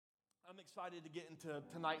I'm excited to get into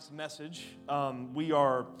tonight's message. We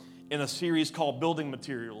are in a series called Building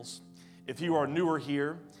Materials. If you are newer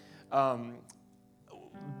here, kind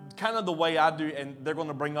of the way I do, and they're going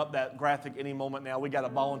to bring up that graphic any moment now. We got a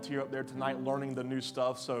volunteer up there tonight learning the new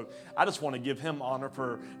stuff, so I just want to give him honor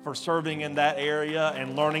for serving in that area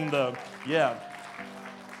and learning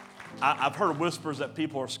I've heard whispers that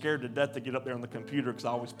people are scared to death to get up there on the computer because I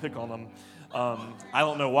always pick on them. I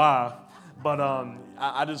don't know why. But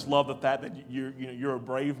I just love the fact that you're a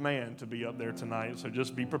brave man to be up there tonight. So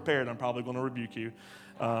just be prepared. I'm probably going to rebuke you.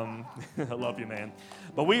 I love you, man.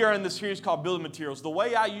 But we are in this series called Building Materials. The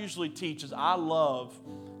way I usually teach is I love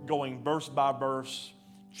going verse by verse,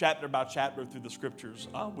 chapter by chapter through the scriptures.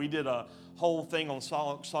 We did a whole thing on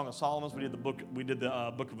Song of Solomon. We did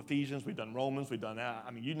the book of Ephesians. We've done Romans. We've done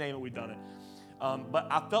you name it, we've done it. But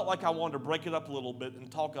I felt like I wanted to break it up a little bit and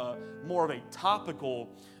talk more of a topical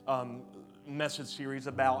message series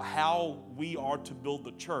about how we are to build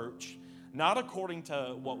the church, not according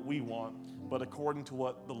to what we want, but according to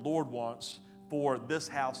what the Lord wants for this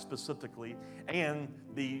house specifically and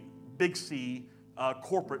the Big C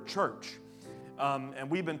corporate church. And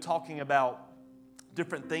we've been talking about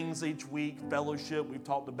different things each week, fellowship. We've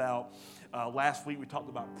talked about, last week we talked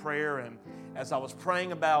about prayer. And as I was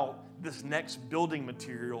praying about this next building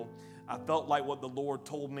material, I felt like what the Lord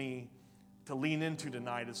told me to lean into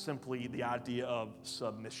tonight is simply the idea of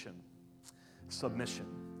submission. Submission.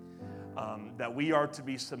 That we are to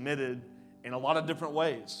be submitted in a lot of different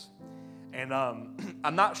ways. And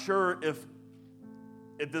I'm not sure if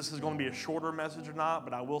this is going to be a shorter message or not,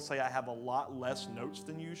 but I will say I have a lot less notes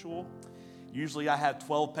than usual. Usually I have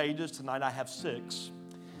 12 pages. Tonight I have 6.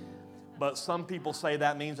 But some people say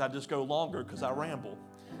that means I just go longer because I ramble.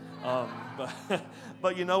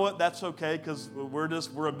 But you know what? That's okay because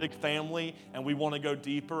we're a big family and we want to go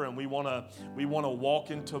deeper and we want to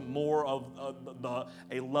walk into more of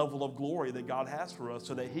a level of glory that God has for us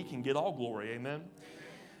so that He can get all glory. Amen.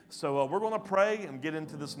 So we're going to pray and get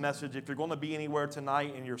into this message. If you're going to be anywhere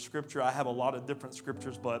tonight in your scripture, I have a lot of different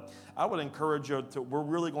scriptures, but I would encourage you we're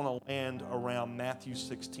really going to land around Matthew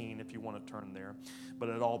 16 if you want to turn there, but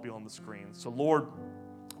it'll all be on the screen. So Lord,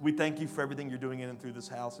 we thank you for everything you're doing in and through this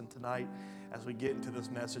house. And tonight, as we get into this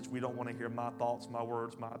message, we don't want to hear my thoughts, my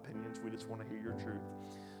words, my opinions. We just want to hear your truth.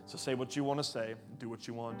 So say what you want to say. Do what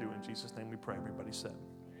you want to do. In Jesus' name we pray. Everybody said,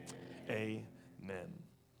 Amen.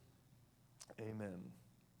 Amen.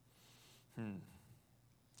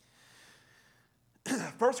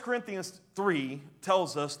 1 Corinthians 3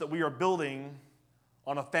 tells us that we are building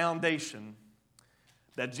on a foundation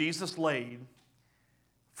that Jesus laid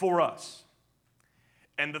for us.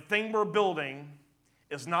 And the thing we're building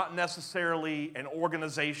is not necessarily an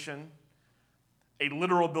organization, a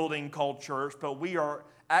literal building called church, but we are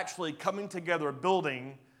actually coming together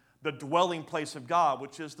building the dwelling place of God,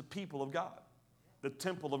 which is the people of God, the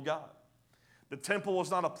temple of God. The temple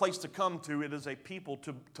is not a place to come to, it is a people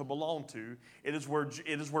to belong to. It is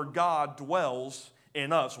where God dwells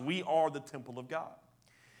in us. We are the temple of God.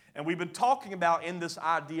 And we've been talking about in this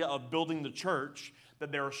idea of building the church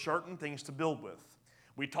that there are certain things to build with.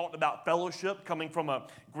 We talked about fellowship coming from a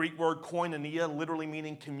Greek word koinonia, literally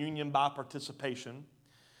meaning communion by participation.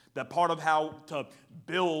 That part of how to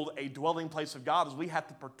build a dwelling place of God is we have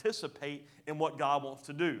to participate in what God wants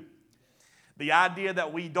to do. The idea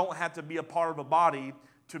that we don't have to be a part of a body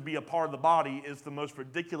to be a part of the body is the most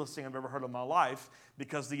ridiculous thing I've ever heard in my life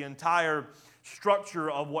because the entire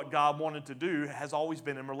structure of what God wanted to do has always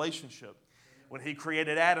been in relationship. When He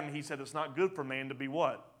created Adam, He said it's not good for man to be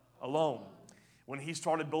what? Alone. When He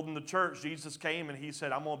started building the church, Jesus came and He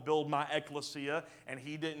said, I'm going to build my ecclesia. And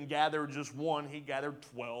He didn't gather just one. He gathered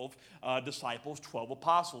 12 disciples, 12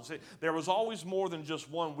 apostles. There was always more than just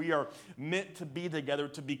one. We are meant to be together,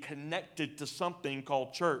 to be connected to something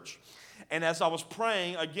called church. And as I was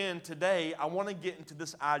praying again today, I want to get into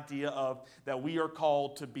this idea of that we are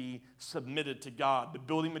called to be submitted to God, the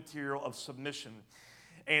building material of submission.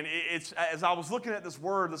 And it's as I was looking at this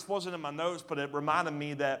word, this wasn't in my notes, but it reminded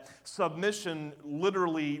me that submission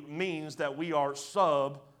literally means that we are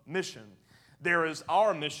sub-mission. There is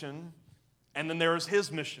our mission, and then there is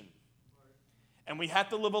His mission. And we have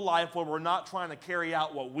to live a life where we're not trying to carry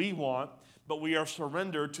out what we want, but we are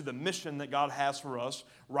surrendered to the mission that God has for us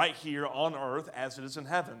right here on earth as it is in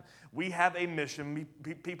heaven. We have a mission.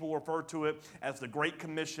 People refer to it as the Great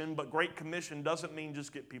Commission, but Great Commission doesn't mean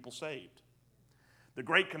just get people saved. The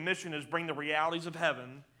Great Commission is bring the realities of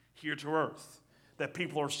heaven here to earth. That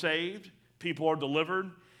people are saved, people are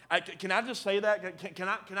delivered. Can I just say that? Can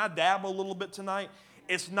I dabble a little bit tonight?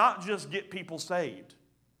 It's not just get people saved.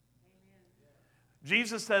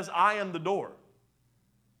 Jesus says, I am the door.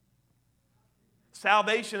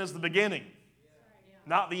 Salvation is the beginning,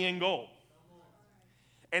 not the end goal.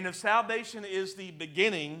 And if salvation is the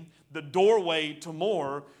beginning, the doorway to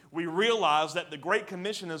more, we realize that the Great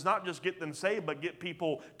Commission is not just get them saved, but get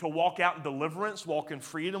people to walk out in deliverance, walk in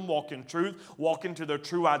freedom, walk in truth, walk into their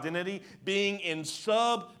true identity, being in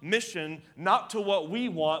submission, not to what we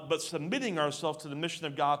want, but submitting ourselves to the mission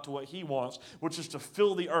of God, to what He wants, which is to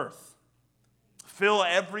fill the earth. Fill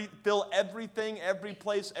everything, every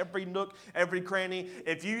place, every nook, every cranny.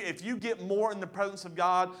 If you get more in the presence of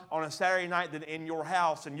God on a Saturday night than in your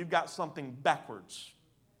house, and you've got something backwards.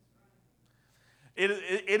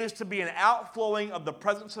 It is to be an outflowing of the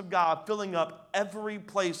presence of God, filling up every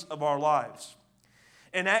place of our lives.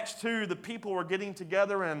 In Acts 2, the people were getting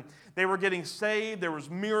together and they were getting saved. There was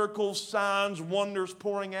miracles, signs, wonders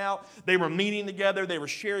pouring out. They were meeting together. They were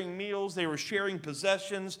sharing meals. They were sharing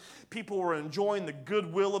possessions. People were enjoying the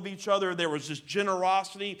goodwill of each other. There was just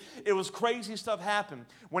generosity. It was crazy stuff happened.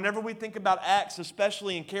 Whenever we think about Acts,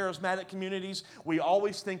 especially in charismatic communities, we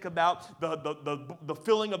always think about the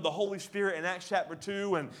filling of the Holy Spirit in Acts chapter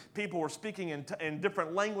 2, and people were speaking in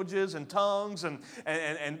different languages and tongues, and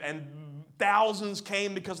thousands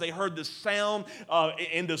came because they heard this sound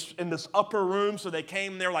in this upper room. So they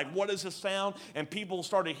came there like, what is this sound? And people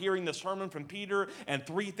started hearing the sermon from Peter, and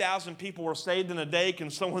 3,000 people were saved in a day. Can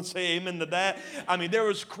someone say amen to that? I mean, there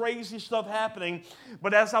was crazy stuff happening.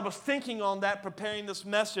 But as I was thinking on that, preparing this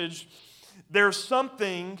message, there's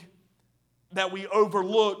something that we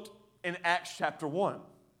overlooked in Acts chapter 1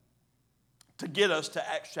 to get us to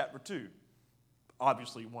Acts chapter 2.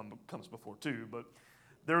 Obviously, 1 comes before 2, but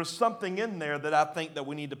there is something in there that I think that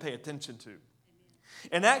we need to pay attention to.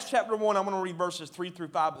 In Acts chapter 1, I'm going to read verses 3 through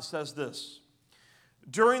 5. It says this: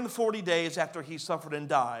 during the 40 days after he suffered and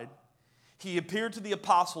died, he appeared to the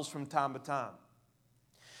apostles from time to time.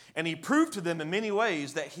 And he proved to them in many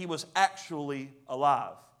ways that he was actually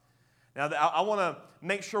alive. Now, I want to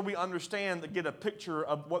make sure we understand, to get a picture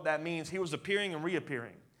of what that means. He was appearing and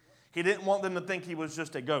reappearing. He didn't want them to think he was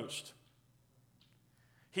just a ghost.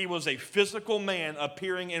 He was a physical man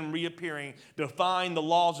appearing and reappearing, defying the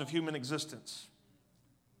laws of human existence.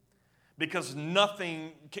 Because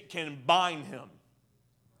nothing can bind him.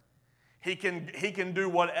 He can do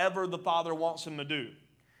whatever the Father wants him to do.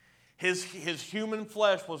 His human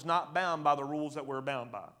flesh was not bound by the rules that we're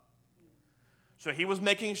bound by. So he was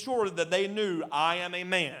making sure that they knew, I am a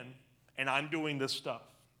man and I'm doing this stuff.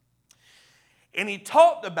 And he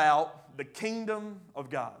talked about the kingdom of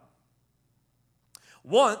God.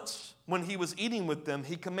 Once, when he was eating with them,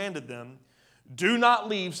 he commanded them, do not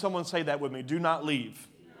leave. Someone say that with me. Do not leave.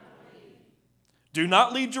 Do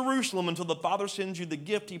not leave Jerusalem until the Father sends you the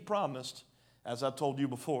gift he promised, as I told you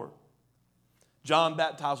before. John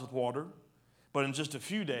baptized with water, but in just a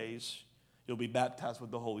few days, you'll be baptized with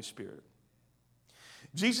the Holy Spirit.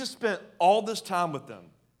 Jesus spent all this time with them,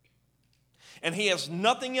 and he has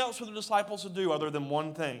nothing else for the disciples to do other than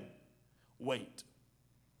one thing: wait.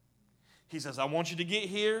 He says, I want you to get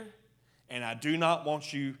here, and I do not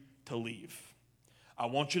want you to leave. I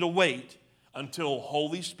want you to wait until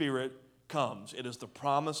Holy Spirit comes. It is the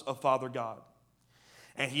promise of Father God.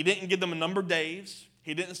 And he didn't give them a number of days.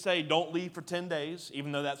 He didn't say, don't leave for 10 days,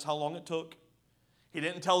 even though that's how long it took. He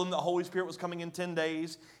didn't tell them the Holy Spirit was coming in 10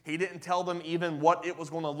 days. He didn't tell them even what it was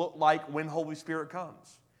going to look like when Holy Spirit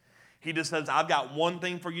comes. He just says, I've got one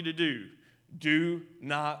thing for you to do. Do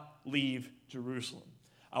not leave Jerusalem.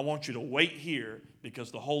 I want you to wait here because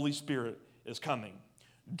the Holy Spirit is coming.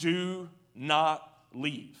 Do not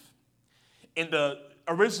leave. In the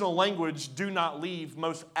original language, do not leave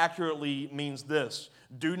most accurately means this: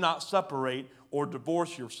 do not separate or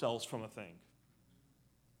divorce yourselves from a thing.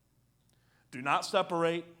 Do not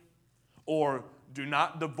separate or do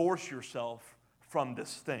not divorce yourself from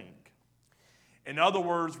this thing. In other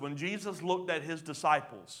words, when Jesus looked at his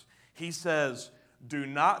disciples, he says, do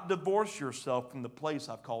not divorce yourself from the place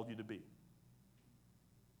I've called you to be.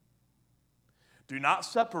 Do not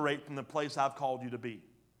separate from the place I've called you to be.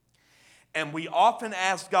 And we often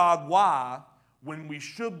ask God why when we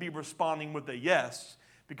should be responding with a yes,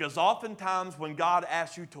 because oftentimes when God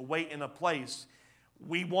asks you to wait in a place,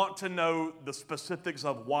 we want to know the specifics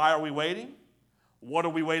of why are we waiting? What are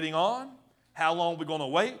we waiting on? How long are we going to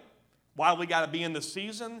wait? Why we got to be in the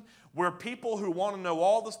season? We're people who want to know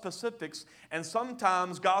all the specifics, and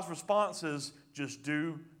sometimes God's response is just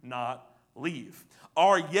do not leave.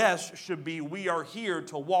 Our yes should be, we are here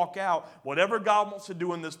to walk out whatever God wants to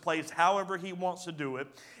do in this place, however he wants to do it.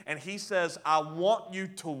 And he says, I want you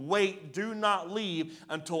to wait, do not leave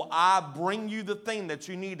until I bring you the thing that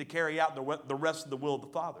you need to carry out the rest of the will of the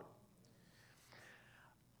Father.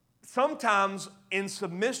 sometimes in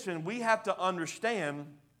submission, we have to understand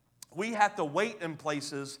we have to wait in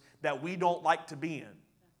places that we don't like to be in.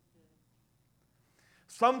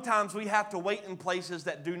 Sometimes we have to wait in places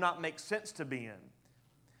that do not make sense to be in.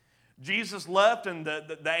 Jesus left and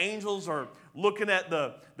the angels are looking at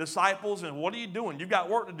the disciples and what are you doing? You've got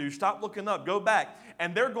work to do. Stop looking up. Go back.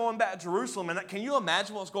 And they're going back to Jerusalem. And can you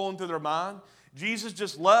imagine what's going through their mind? Jesus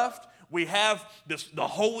just left. We have the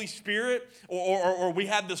Holy Spirit, or we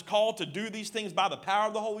have this call to do these things by the power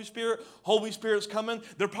of the Holy Spirit. Holy Spirit's coming.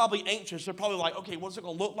 They're probably anxious. They're probably like, okay, what's it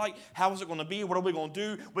going to look like? How is it going to be? What are we going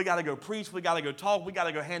to do? We got to go preach. We got to go talk. We got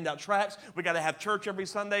to go hand out tracts. We got to have church every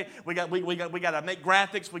Sunday. We got to make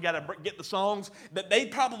graphics. We got to get the songs. That they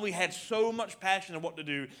probably had so much passion of what to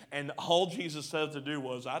do, and all Jesus said to do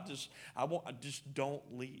was, I just don't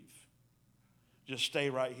leave. Just stay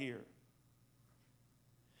right here.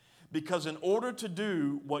 Because in order to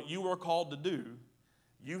do what you are called to do,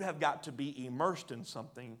 you have got to be immersed in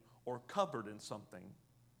something or covered in something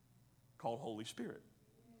called Holy Spirit.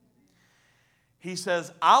 He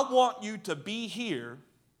says, I want you to be here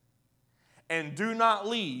and do not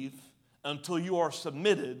leave until you are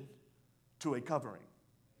submitted to a covering.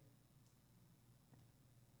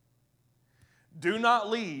 Do not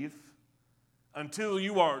leave until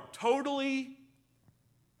you are totally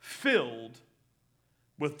filled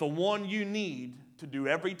with the one you need to do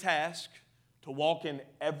every task, to walk in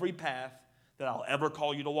every path that I'll ever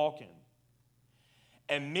call you to walk in.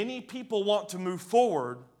 And many people want to move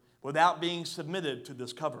forward without being submitted to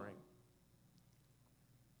this covering.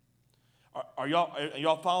 Are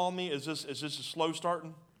y'all following me? Is this a slow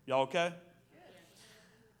starting? Y'all okay?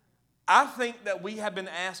 I think that we have been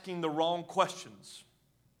asking the wrong questions.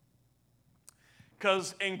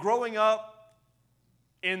 Because in growing up,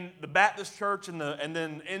 in the Baptist church and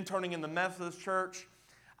then interning in the Methodist church,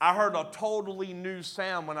 I heard a totally new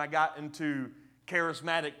sound when I got into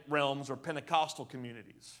charismatic realms or Pentecostal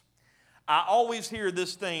communities. I always hear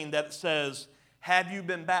this thing that says, have you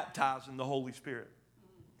been baptized in the Holy Spirit?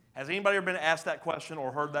 Has anybody ever been asked that question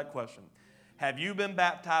or heard that question? Have you been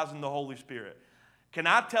baptized in the Holy Spirit? Can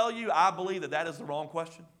I tell you, I believe that is the wrong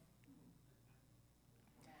question.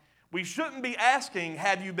 We shouldn't be asking,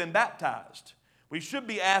 have you been baptized? We should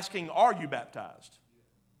be asking, are you baptized?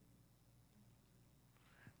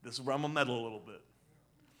 This is where I'm going to meddle a little bit.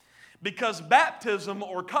 Because baptism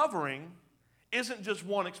or covering isn't just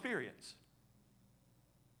one experience.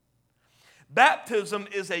 Baptism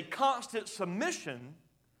is a constant submission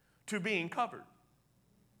to being covered.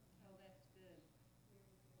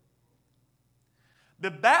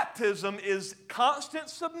 The baptism is constant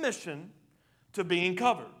submission to being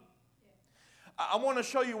covered. I want to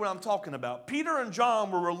show you what I'm talking about. Peter and John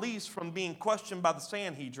were released from being questioned by the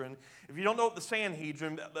Sanhedrin. If you don't know what the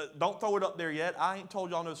Sanhedrin, don't throw it up there yet. I ain't told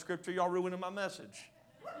y'all no scripture. Y'all ruining my message.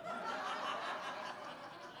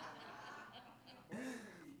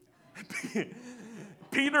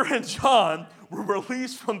 Peter and John were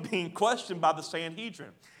released from being questioned by the Sanhedrin.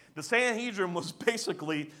 The Sanhedrin was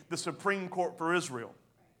basically the Supreme Court for Israel.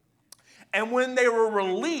 And when they were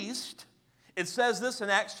released, it says this in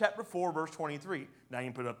Acts chapter 4, verse 23. Now you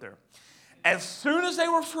can put it up there. As soon as they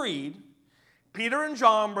were freed, Peter and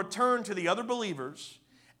John returned to the other believers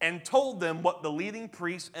and told them what the leading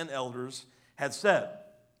priests and elders had said.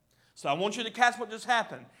 So I want you to catch what just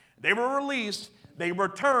happened. They were released. They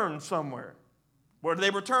returned somewhere. Where did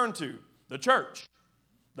they return to? The church,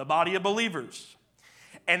 the body of believers.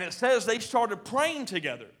 And it says they started praying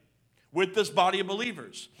together with this body of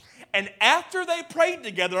believers. And after they prayed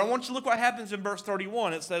together, I want you to look what happens in verse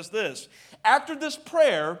 31. It says this. After this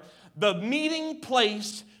prayer, the meeting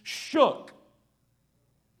place shook.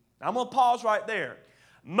 Now, I'm going to pause right there.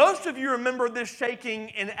 Most of you remember this shaking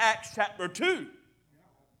in Acts chapter 2.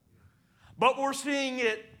 But we're seeing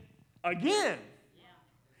it again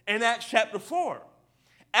in Acts chapter 4.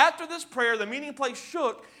 After this prayer, the meeting place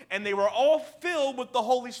shook, and they were all filled with the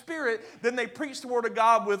Holy Spirit. Then they preached the word of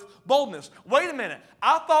God with boldness. Wait a minute.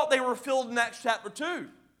 I thought they were filled in Acts chapter 2.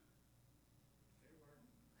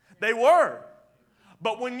 They were.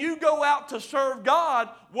 But when you go out to serve God,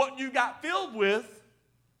 what you got filled with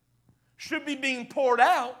should be being poured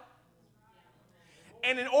out.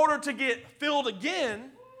 And in order to get filled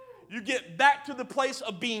again, you get back to the place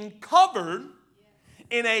of being covered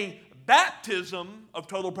in a baptism of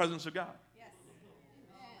total presence of God.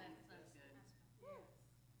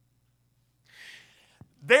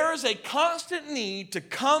 There is a constant need to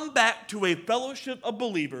come back to a fellowship of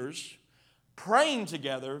believers praying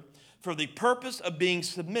together for the purpose of being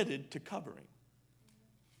submitted to covering.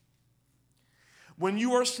 When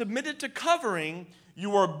you are submitted to covering,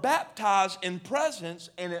 You are baptized in presence,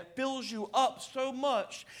 and it fills you up so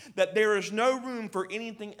much that there is no room for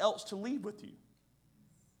anything else to leave with you.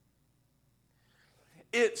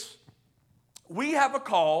 We have a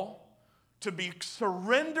call to be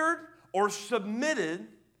surrendered or submitted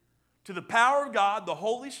to the power of God, the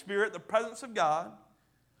Holy Spirit, the presence of God,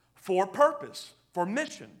 for purpose, for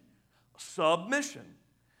mission, submission.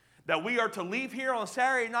 That we are to leave here on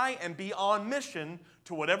Saturday night and be on mission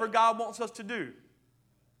to whatever God wants us to do.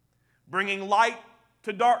 Bringing light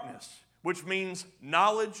to darkness, which means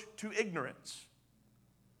knowledge to ignorance.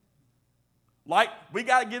 Light, we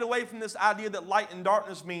got to get away from this idea that light and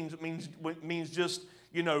darkness means just,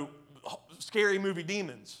 scary movie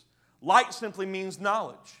demons. Light simply means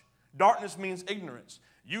knowledge. Darkness means ignorance.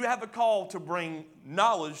 You have a call to bring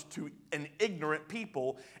knowledge to an ignorant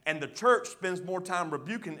people, and the church spends more time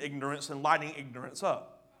rebuking ignorance than lighting ignorance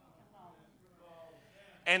up.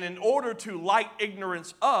 And in order to light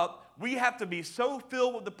ignorance up, we have to be so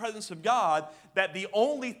filled with the presence of God that the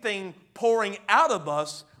only thing pouring out of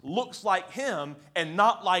us looks like Him and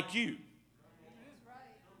not like you.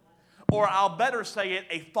 Or I'll better say it,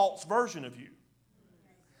 a false version of you.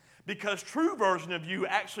 Because true version of you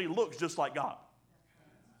actually looks just like God.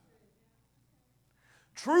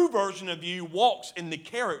 True version of you walks in the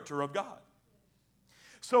character of God.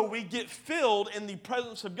 So we get filled in the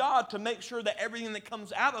presence of God to make sure that everything that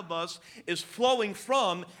comes out of us is flowing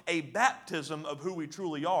from a baptism of who we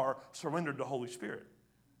truly are, surrendered to the Holy Spirit.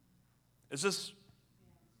 Is this?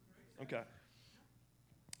 Okay.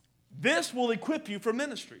 This will equip you for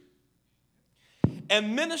ministry.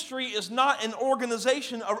 And ministry is not an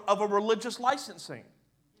organization of a religious licensing.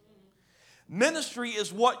 Ministry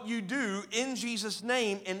is what you do in Jesus'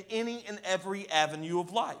 name in any and every avenue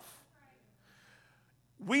of life.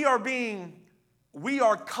 We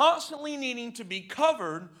are constantly needing to be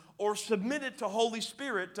covered or submitted to Holy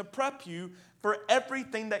Spirit to prep you for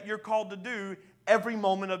everything that you're called to do every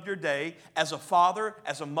moment of your day as a father,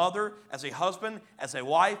 as a mother, as a husband, as a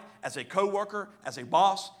wife, as a coworker, as a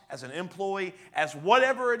boss, as an employee, as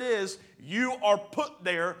whatever it is, you are put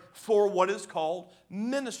there for what is called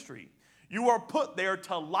ministry. You are put there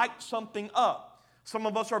to light something up. Some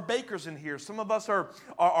of us are bakers in here. Some of us are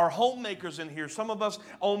homemakers in here. Some of us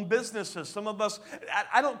own businesses. Some of us,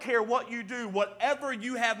 I don't care what you do. Whatever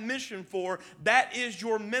you have mission for, that is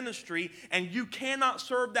your ministry. And you cannot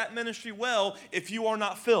serve that ministry well if you are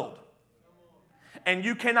not filled. And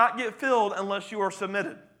you cannot get filled unless you are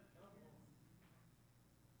submitted.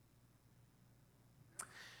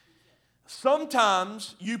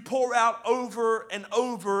 Sometimes you pour out over and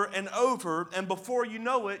over and over, and before you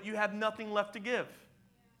know it, you have nothing left to give.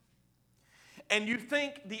 And you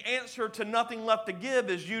think the answer to nothing left to give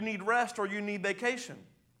is you need rest or you need vacation.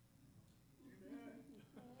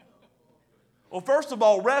 Well, first of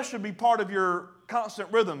all, rest should be part of your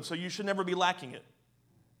constant rhythm, so you should never be lacking it.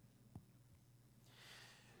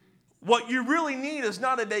 What you really need is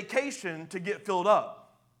not a vacation to get filled up.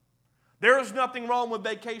 There is nothing wrong with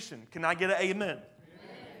vacation. Can I get an amen?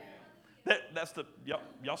 That's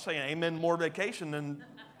y'all saying amen more vacation than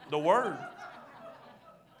the word.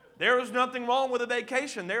 There is nothing wrong with a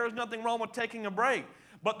vacation. There is nothing wrong with taking a break.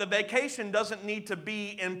 But the vacation doesn't need to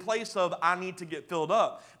be in place of I need to get filled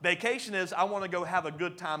up. Vacation is I want to go have a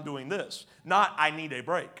good time doing this, not I need a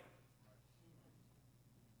break.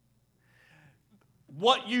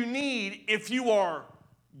 What you need if you are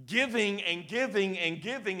giving and giving and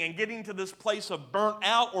giving and getting to this place of burnt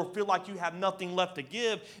out or feel like you have nothing left to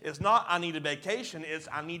give is not I need a vacation, it's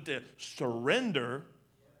I need to surrender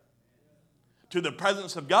to the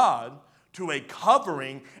presence of God, to a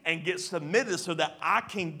covering, and get submitted so that I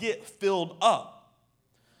can get filled up.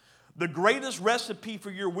 The greatest recipe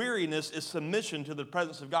for your weariness is submission to the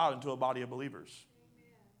presence of God and to a body of believers.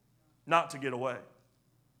 Not to get away.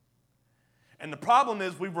 And the problem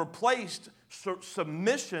is we've replaced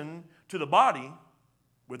submission to the body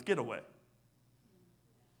with getaway.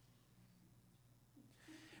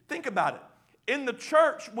 Think about it. In the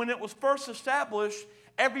church, when it was first established,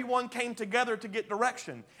 everyone came together to get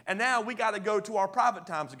direction. And now we got to go to our private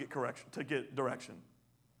times to get direction.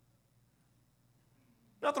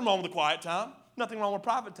 Nothing wrong with a quiet time. Nothing wrong with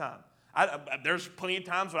private time. There's plenty of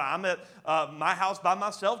times when I'm at my house by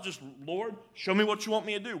myself, just, Lord, show me what you want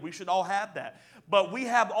me to do. We should all have that. But we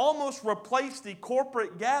have almost replaced the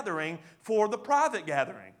corporate gathering for the private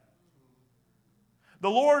gathering. The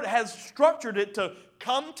Lord has structured it to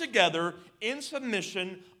come together in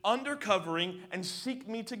submission, under covering, and seek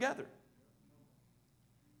me together.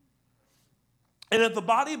 And if the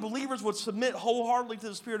body of believers would submit wholeheartedly to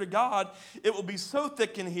the Spirit of God, it will be so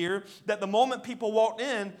thick in here that the moment people walked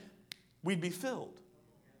in, we'd be filled.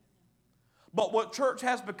 But what church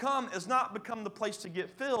has become is not become the place to get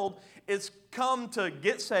filled. It's come to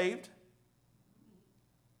get saved.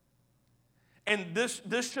 And this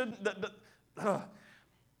should,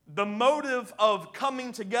 the motive of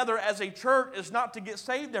coming together as a church is not to get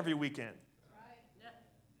saved every weekend.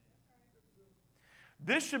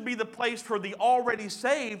 This should be the place for the already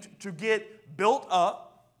saved to get built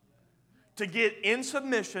up, to get in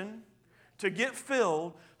submission, to get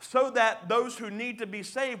filled, so that those who need to be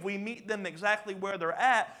saved, we meet them exactly where they're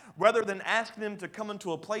at, rather than asking them to come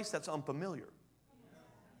into a place that's unfamiliar.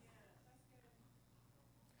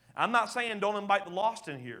 I'm not saying don't invite the lost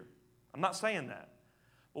in here. I'm not saying that.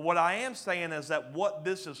 But what I am saying is that what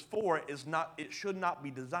this is for is not, it should not be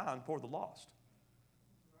designed for the lost.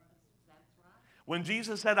 When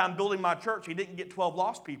Jesus said, I'm building my church, he didn't get 12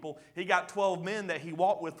 lost people. He got 12 men that he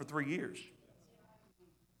walked with for 3 years.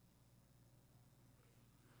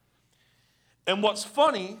 And what's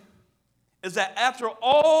funny is that after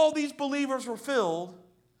all these believers were filled,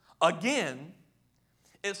 again,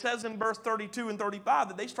 it says in verse 32 and 35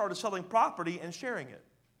 that they started selling property and sharing it.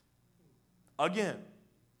 Again,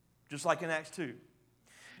 just like in Acts 2.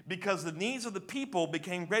 Because the needs of the people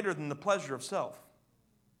became greater than the pleasure of self.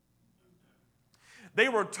 They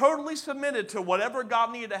were totally submitted to whatever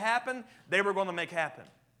God needed to happen, they were going to make happen.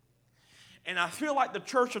 And I feel like the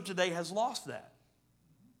church of today has lost that.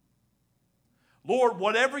 Lord,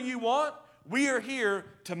 whatever you want, we are here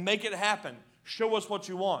to make it happen. Show us what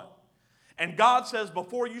you want. And God says,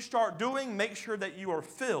 before you start doing, make sure that you are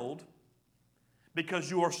filled because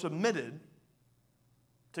you are submitted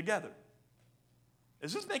together.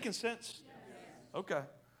 Is this making sense? Yes. Okay.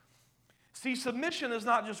 See, submission is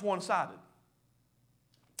not just one-sided.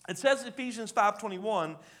 It says in Ephesians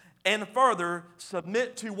 5:21, and further,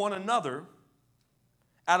 submit to one another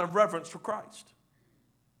out of reverence for Christ.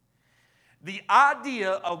 The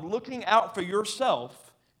idea of looking out for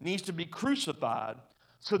yourself needs to be crucified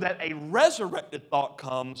so that a resurrected thought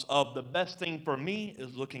comes of the best thing for me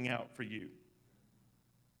is looking out for you.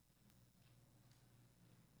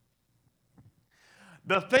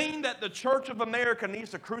 The thing that the Church of America needs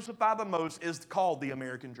to crucify the most is called the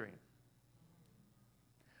American dream.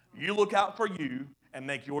 You look out for you and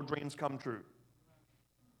make your dreams come true.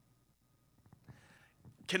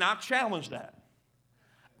 Can I challenge that?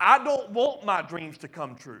 I don't want my dreams to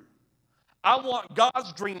come true. I want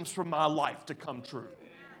God's dreams for my life to come true.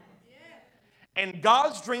 And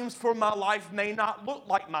God's dreams for my life may not look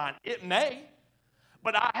like mine. It may.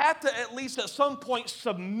 But I have to at least at some point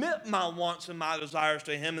submit my wants and my desires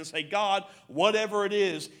to Him and say, God, whatever it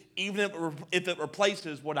is, even if it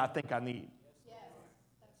replaces what I think I need.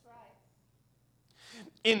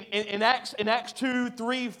 In Acts 2,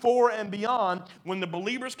 3, 4, and beyond, when the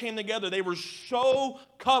believers came together, they were so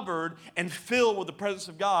covered and filled with the presence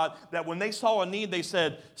of God that when they saw a need, they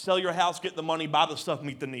said, sell your house, get the money, buy the stuff,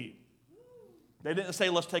 meet the need. They didn't say,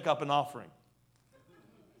 let's take up an offering.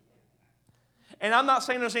 And I'm not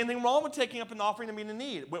saying there's anything wrong with taking up an offering to meet a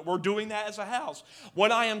need. We're doing that as a house.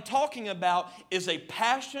 What I am talking about is a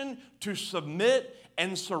passion to submit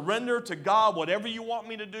and surrender to God. Whatever you want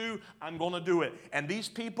me to do, I'm going to do it. And these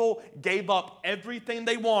people gave up everything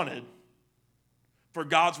they wanted for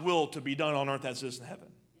God's will to be done on earth as it is in heaven.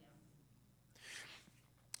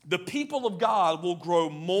 The people of God will grow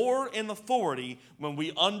more in authority when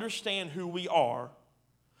we understand who we are,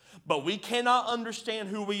 but we cannot understand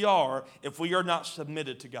who we are if we are not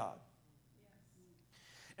submitted to God.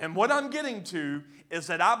 And what I'm getting to is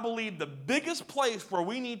that I believe the biggest place where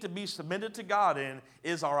we need to be submitted to God in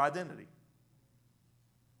is our identity.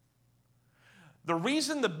 The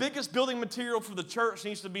reason the biggest building material for the church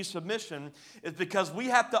needs to be submission is because we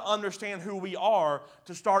have to understand who we are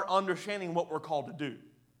to start understanding what we're called to do.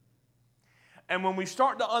 And when we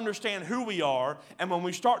start to understand who we are, and when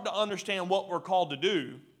we start to understand what we're called to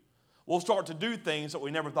do, we'll start to do things that we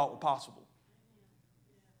never thought were possible.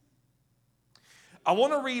 I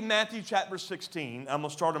want to read Matthew chapter 16. I'm going to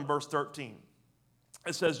start in verse 13.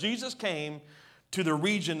 It says, Jesus came to the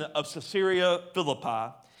region of Caesarea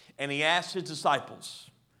Philippi, and he asked his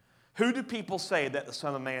disciples, who do people say that the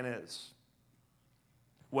Son of Man is?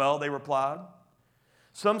 Well, they replied,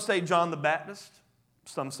 some say John the Baptist,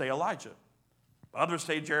 some say Elijah. Others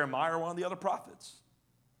say Jeremiah or one of the other prophets.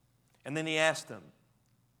 And then he asked them,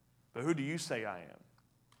 but who do you say I am?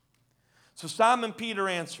 So Simon Peter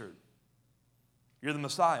answered, you're the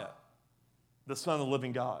Messiah, the Son of the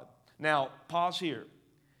living God. Now, pause here.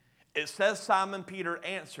 It says Simon Peter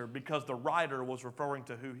answered because the writer was referring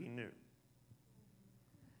to who he knew.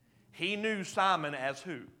 He knew Simon as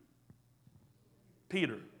who?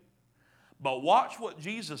 Peter. But watch what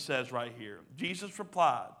Jesus says right here. Jesus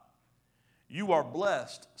replied, You are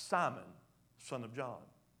blessed, Simon, son of John.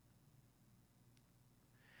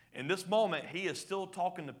 In this moment, he is still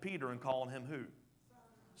talking to Peter and calling him who?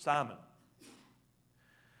 Simon.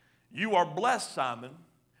 You are blessed, Simon,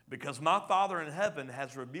 because my Father in heaven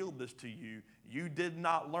has revealed this to you. You did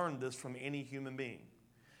not learn this from any human being.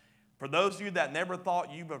 For those of you that never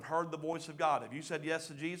thought you have heard the voice of God, if you said yes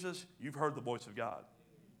to Jesus, you've heard the voice of God.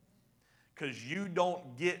 Because you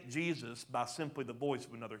don't get Jesus by simply the voice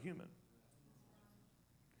of another human.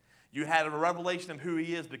 You had a revelation of who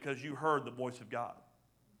he is because you heard the voice of God.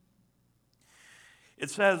 It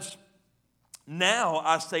says, now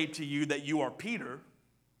I say to you that you are Peter,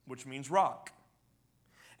 which means rock.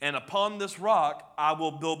 And upon this rock I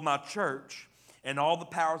will build my church, and all the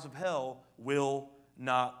powers of hell will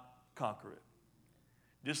not conquer it.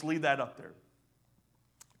 Just leave that up there.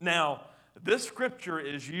 Now, this scripture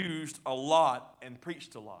is used a lot and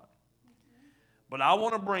preached a lot. But I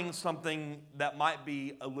want to bring something that might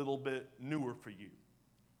be a little bit newer for you.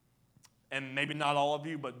 And maybe not all of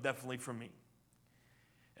you, but definitely for me.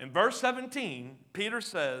 In verse 17, Peter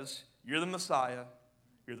says, you're the Messiah,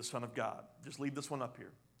 you're the Son of God. Just leave this one up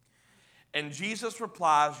here. And Jesus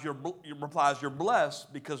replies, you're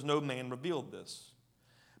blessed because no man revealed this.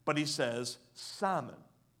 But he says, Simon.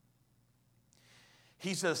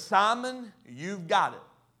 He says, Simon, you've got it.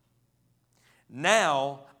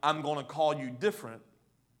 Now I'm going to call you different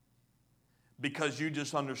because you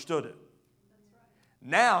just understood it.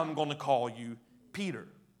 Now I'm going to call you Peter.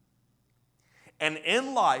 And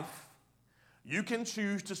in life, you can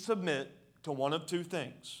choose to submit to one of two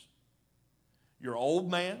things. Your old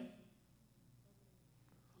man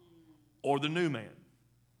or the new man.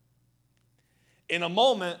 In a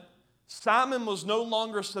moment, Simon was no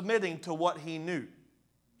longer submitting to what he knew.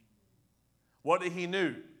 What did he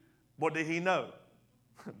know? What did he know?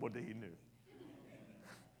 What did he know?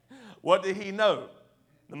 What did he know?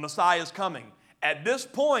 The Messiah is coming. At this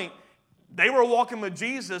point, they were walking with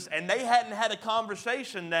Jesus and they hadn't had a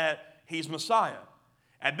conversation that he's Messiah.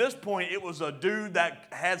 At this point, it was a dude that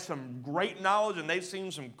had some great knowledge and they've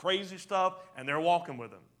seen some crazy stuff and they're walking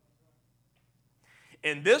with him.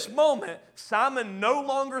 In this moment, Simon no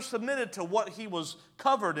longer submitted to what he was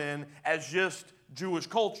covered in as just Jewish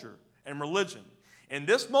culture and religion. In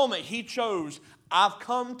this moment, he chose, I've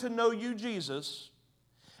come to know you, Jesus,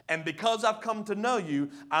 and because I've come to know you,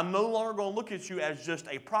 I'm no longer going to look at you as just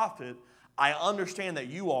a prophet. I understand that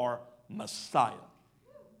you are Messiah.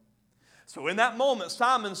 So in that moment,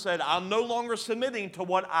 Simon said, I'm no longer submitting to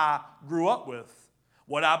what I grew up with,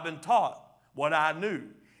 what I've been taught, what I knew.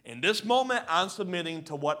 In this moment, I'm submitting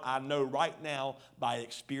to what I know right now by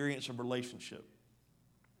experience and relationship.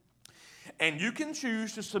 And you can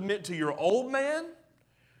choose to submit to your old man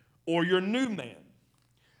or your new man.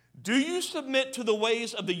 Do you submit to the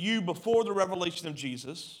ways of the you before the revelation of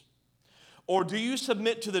Jesus? Or do you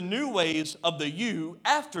submit to the new ways of the you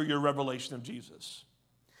after your revelation of Jesus?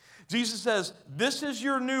 Jesus says, this is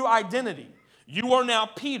your new identity. You are now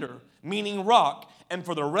Peter, meaning rock. And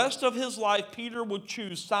for the rest of his life, Peter would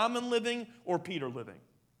choose Simon living or Peter living.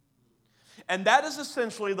 And that is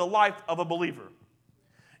essentially the life of a believer.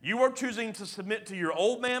 You are choosing to submit to your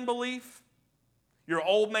old man belief, your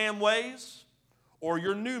old man ways, or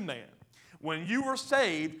your new man. When you were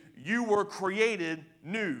saved, you were created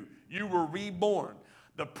new. You were reborn.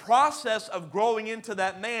 The process of growing into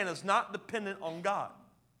that man is not dependent on God.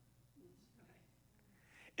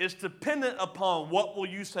 It's dependent upon what will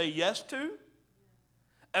you say yes to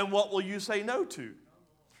and what will you say no to.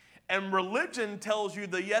 And religion tells you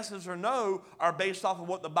the yeses or no are based off of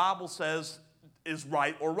what the Bible says is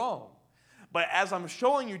right or wrong. But as I'm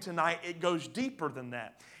showing you tonight, it goes deeper than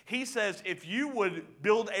that. He says, if you would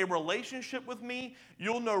build a relationship with me,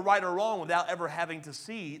 you'll know right or wrong without ever having to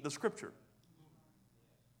see the scripture.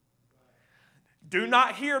 Do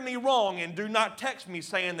not hear me wrong and do not text me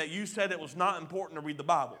saying that you said it was not important to read the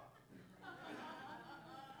Bible.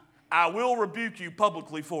 I will rebuke you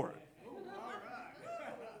publicly for it.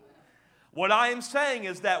 What I am saying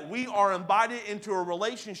is that we are invited into a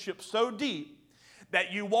relationship so deep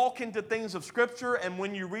that you walk into things of Scripture and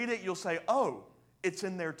when you read it, you'll say, oh, it's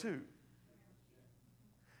in there too.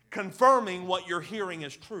 Confirming what you're hearing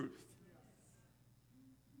is truth.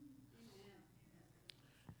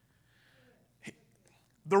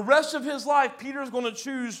 The rest of his life, Peter's going to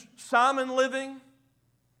choose Simon living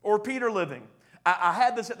or Peter living. I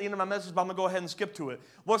had this at the end of my message, but I'm going to go ahead and skip to it.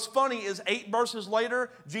 What's funny is 8 verses later,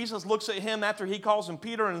 Jesus looks at him after he calls him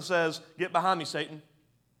Peter and says, get behind me, Satan.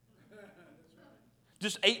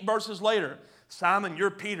 Just 8 verses later, Simon, you're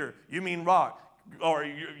Peter. You mean rock,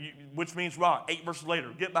 which means rock. 8 verses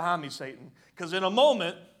later, get behind me, Satan. Because in a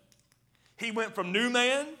moment, He went from new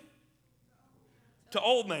man to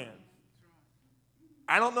old man.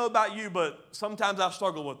 I don't know about you, but sometimes I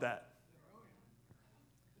struggle with that.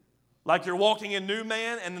 Like you're walking in new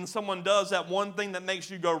man, and then someone does that one thing that makes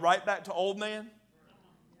you go right back to old man.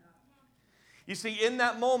 You see, in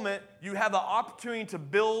that moment, you have the opportunity to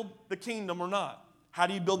build the kingdom or not. How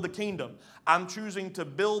do you build the kingdom? I'm choosing to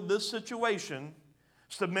build this situation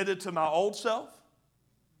submitted to my old self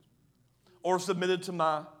or submitted to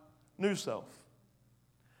my new self.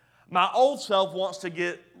 My old self wants to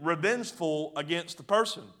get revengeful against the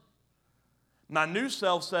person. My new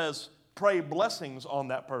self says, pray blessings on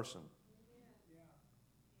that person.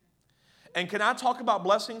 And can I talk about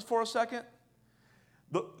blessings for a second?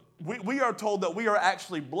 We are told that we are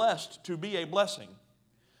actually blessed to be a blessing.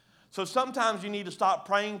 So sometimes you need to stop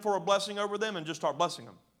praying for a blessing over them and just start blessing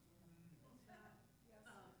them.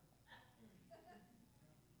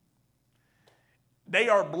 They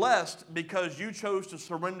are blessed because you chose to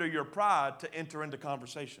surrender your pride to enter into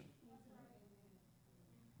conversation.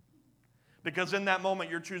 Because in that moment,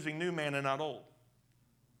 you're choosing new man and not old.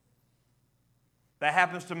 That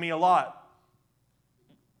happens to me a lot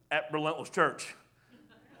at Relentless Church.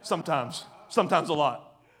 Sometimes a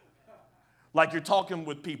lot. Like you're talking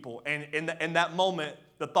with people, and in that moment,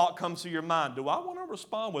 the thought comes to your mind, do I want to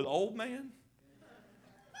respond with old man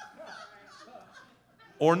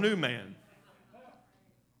or new man?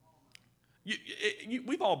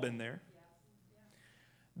 We've all been there.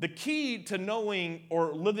 The key to knowing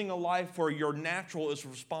or living a life where your natural is to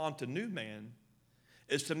respond to new man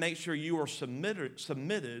is to make sure you are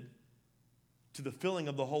submitted to the filling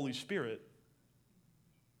of the Holy Spirit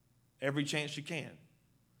every chance you can.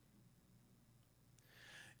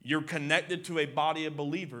 You're connected to a body of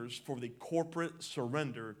believers for the corporate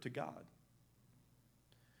surrender to God.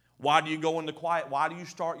 Why do you go into quiet? Why do you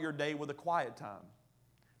start your day with a quiet time?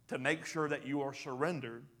 To make sure that you are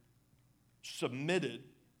surrendered, submitted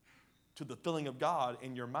to the filling of God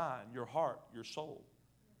in your mind, your heart, your soul.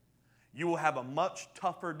 You will have a much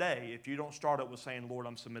tougher day if you don't start it with saying, Lord,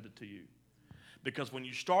 I'm submitted to you. Because when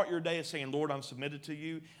you start your day saying, Lord, I'm submitted to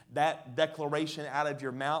you, that declaration out of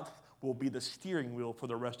your mouth will be the steering wheel for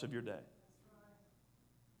the rest of your day.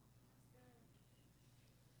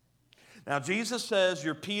 Now, Jesus says,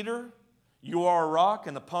 you're Peter, you are a rock,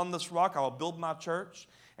 and upon this rock I will build my church.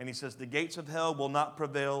 And he says, the gates of hell will not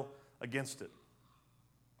prevail against it.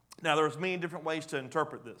 Now, there's many different ways to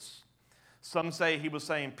interpret this. Some say he was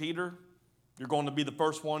saying, Peter, you're going to be the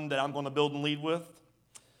first one that I'm going to build and lead with.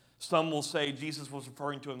 Some will say Jesus was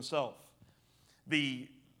referring to himself.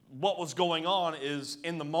 What was going on is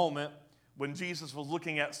in the moment when Jesus was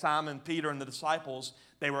looking at Simon, Peter, and the disciples,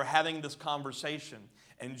 they were having this conversation.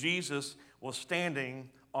 And Jesus was standing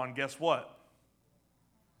on, guess what?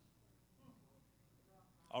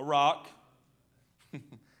 A rock.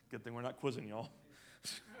 Good thing we're not quizzing y'all.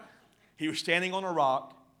 He was standing on a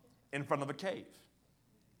rock in front of a cave.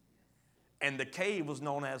 And the cave was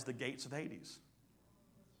known as the gates of Hades.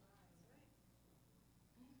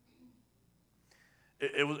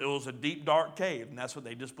 It was a deep, dark cave, and that's what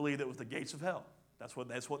they just believed it was the gates of hell. That's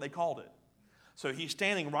what they called it. So he's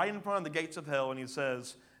standing right in front of the gates of hell, and he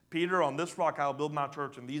says, Peter, on this rock I will build my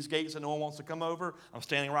church, and these gates that no one wants to come over, I'm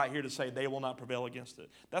standing right here to say they will not prevail against it.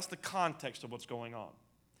 That's the context of what's going on.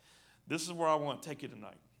 This is where I want to take you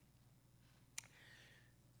tonight.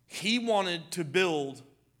 He wanted to build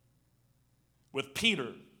with Peter,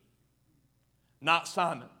 not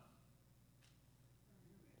Simon.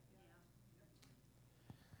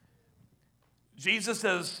 Jesus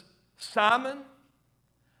says, Simon,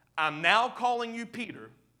 I'm now calling you Peter,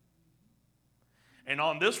 and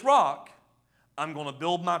on this rock, I'm going to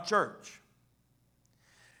build my church.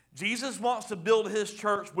 Jesus wants to build his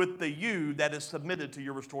church with the you that is submitted to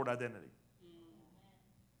your restored identity.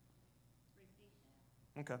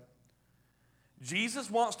 Okay. Jesus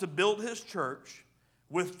wants to build his church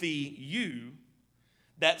with the you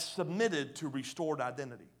that's submitted to restored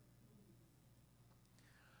identity.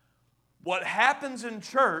 What happens in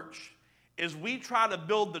church is we try to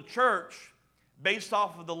build the church based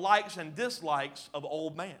off of the likes and dislikes of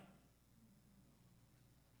old man.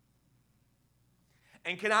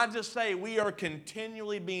 And can I just say, we are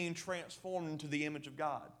continually being transformed into the image of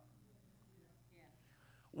God.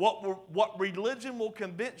 What religion will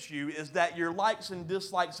convince you is that your likes and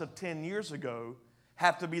dislikes of 10 years ago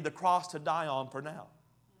have to be the cross to die on for now.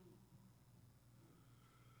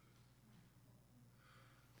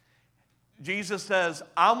 Jesus says,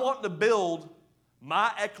 I want to build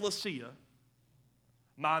my ecclesia,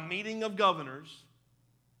 my meeting of governors.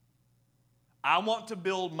 I want to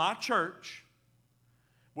build my church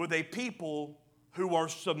with a people who are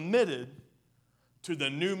submitted to the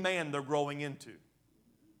new man they're growing into.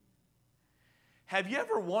 Have you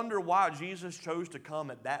ever wondered why Jesus chose to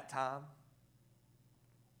come at that time?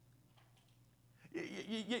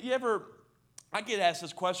 You ever, I get asked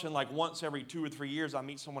this question like once every 2 or 3 years. I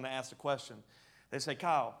meet someone to ask the question. They say,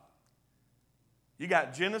 Kyle, you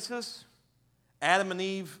got Genesis, Adam and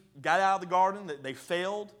Eve got out of the garden, they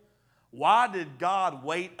failed. Why did God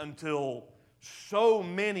wait until so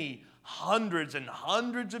many hundreds and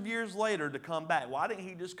hundreds of years later to come back? Why didn't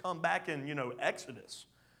he just come back in, Exodus?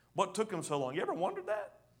 What took him so long? You ever wondered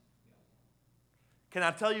that? Can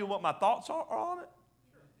I tell you what my thoughts are on it?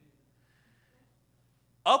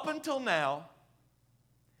 Up until now,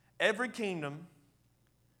 every kingdom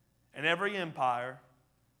and every empire,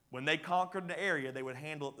 when they conquered an area, they would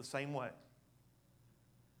handle it the same way.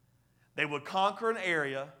 They would conquer an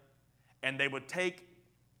area, and they would take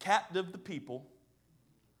captive the people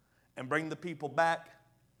and bring the people back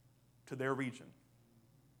to their region.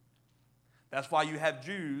 That's why you have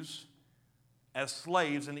Jews as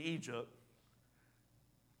slaves in Egypt.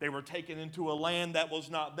 They were taken into a land that was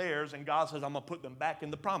not theirs, and God says, I'm going to put them back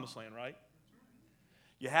in the promised land, right?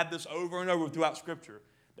 You have this over and over throughout Scripture.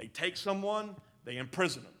 They take someone, they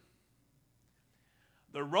imprison them.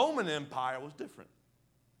 The Roman Empire was different.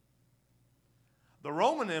 The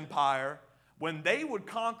Roman Empire, when they would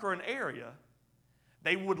conquer an area,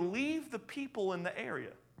 they would leave the people in the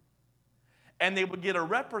area, and they would get a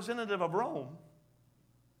representative of Rome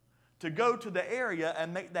to go to the area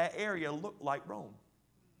and make that area look like Rome.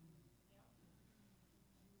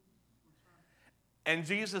 And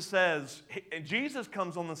Jesus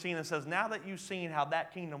comes on the scene and says, now that you've seen how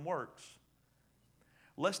that kingdom works,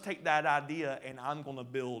 let's take that idea and I'm going to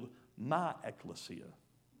build my ecclesia.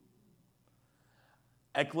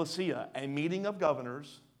 Ecclesia, a meeting of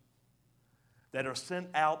governors that are sent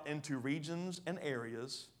out into regions and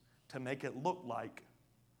areas to make it look like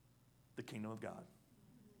the kingdom of God.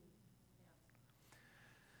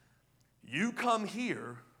 You come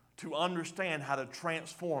here to understand how to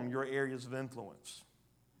transform your areas of influence.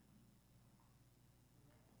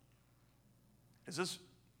 Is this?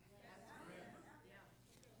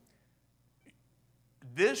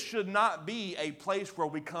 This should not be a place where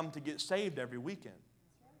we come to get saved every weekend.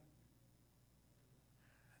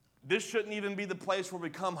 This shouldn't even be the place where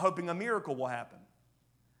we come hoping a miracle will happen.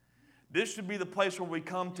 This should be the place where we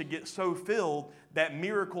come to get so filled that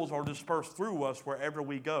miracles are dispersed through us wherever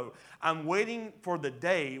we go. I'm waiting for the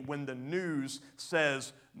day when the news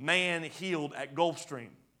says, man healed at Gulfstream.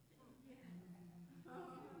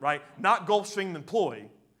 Right? Not Gulfstream employee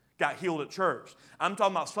got healed at church. I'm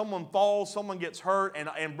talking about someone falls, someone gets hurt,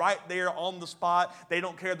 and right there on the spot, they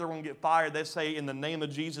don't care if they're going to get fired. They say, in the name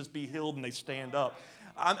of Jesus, be healed, and they stand up.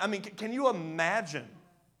 I mean, can you imagine?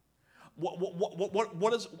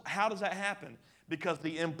 How does that happen? Because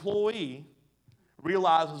the employee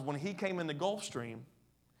realizes when he came into Gulfstream,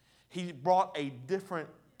 he brought a different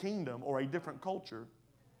kingdom or a different culture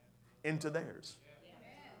into theirs.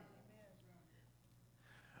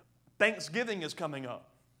 Thanksgiving is coming up.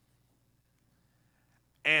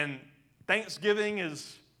 And Thanksgiving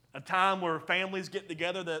is a time where families get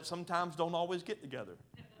together that sometimes don't always get together.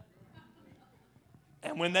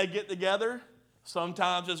 And when they get together,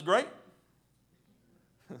 sometimes it's great.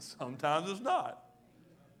 Sometimes it's not.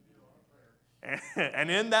 And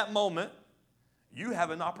in that moment, you have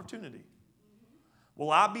an opportunity. Will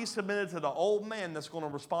I be submitted to the old man that's going to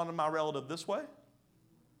respond to my relative this way?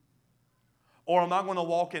 Or am I going to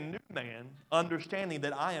walk in new man, understanding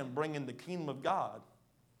that I am bringing the kingdom of God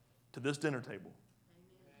to this dinner table?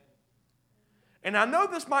 And I know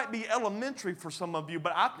this might be elementary for some of you,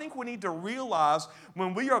 but I think we need to realize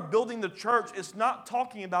when we are building the church, it's not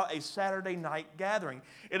talking about a Saturday night gathering.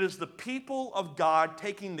 It is the people of God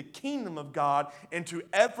taking the kingdom of God into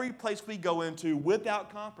every place we go into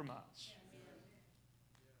without compromise.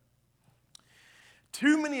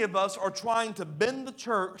 Too many of us are trying to bend the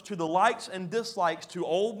church to the likes and dislikes to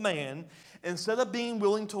old man instead of being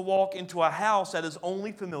willing to walk into a house that is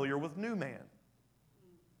only familiar with new man.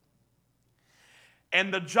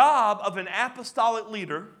 And the job of an apostolic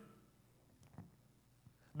leader,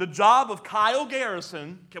 the job of Kyle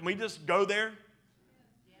Garrison, can we just go there?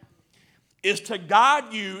 Is to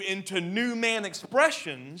guide you into new man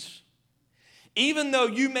expressions, even though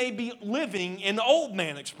you may be living in old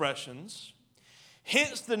man expressions.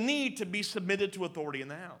 Hence the need to be submitted to authority in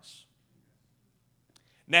the house.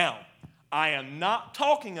 Now, I am not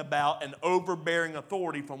talking about an overbearing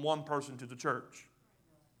authority from one person to the church.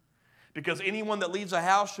 Because anyone that leads a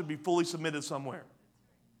house should be fully submitted somewhere.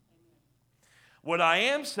 What I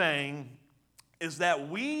am saying is that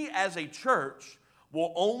we as a church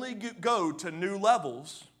will only go to new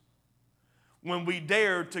levels when we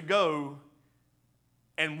dare to go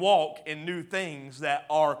and walk in new things that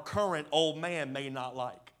our current old man may not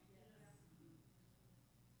like.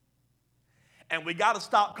 And we got to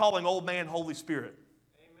stop calling old man Holy Spirit.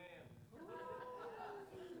 Amen.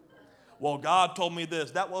 Well, God told me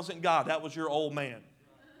this. That wasn't God. That was your old man.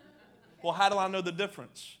 Well, how do I know the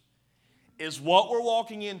difference? Is what we're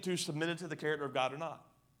walking into submitted to the character of God or not?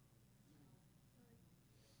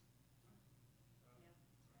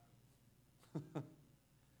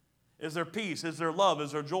 Is there peace? Is there love?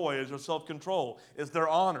 Is there joy? Is there self-control? Is there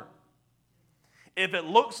honor? If it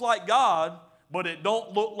looks like God, but it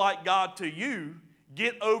don't look like God to you,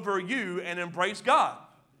 get over you and embrace God.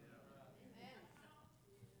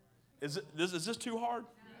 Is this too hard?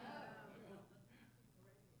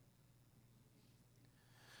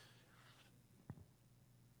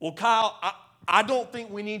 Well, Kyle, I don't think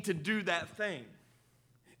we need to do that thing.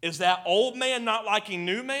 Is that old man not liking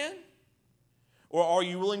new man? Or are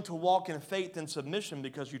you willing to walk in faith and submission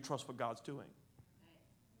because you trust what God's doing?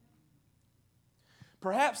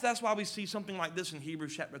 Perhaps that's why we see something like this in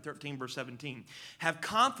Hebrews chapter 13, verse 17. Have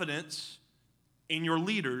confidence in your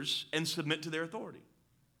leaders and submit to their authority.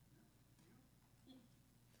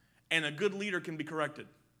 And a good leader can be corrected.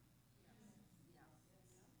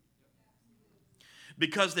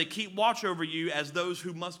 Because they keep watch over you as those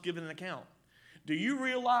who must give an account. Do you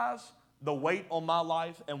realize the weight on my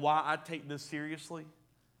life and why I take this seriously?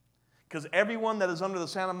 Because everyone that is under the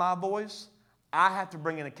sound of my voice, I have to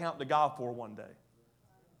bring an account to God for one day.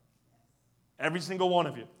 Every single one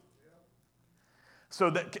of you.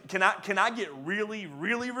 So that, can I get really,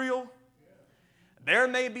 really real? There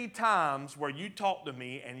may be times where you talk to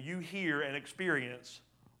me and you hear and experience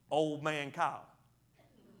old man Kyle.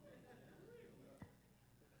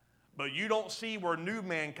 But you don't see where new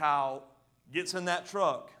man Kyle gets in that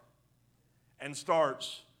truck and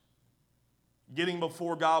starts getting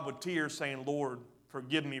before God with tears saying, Lord,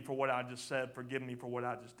 forgive me for what I just said. Forgive me for what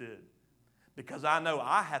I just did. Because I know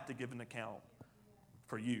I have to give an account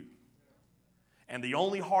for you. And the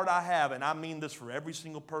only heart I have, and I mean this for every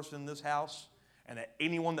single person in this house, and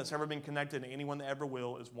anyone that's ever been connected and anyone that ever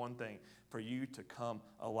will, is one thing: for you to come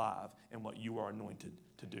alive in what you are anointed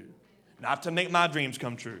to do. Not to make my dreams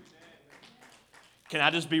come true. Can I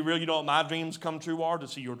just be real? You know what my dreams come true are? To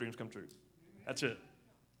see your dreams come true. That's it.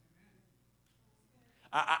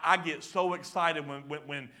 I get so excited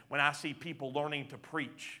when I see people learning to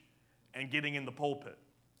preach and getting in the pulpit.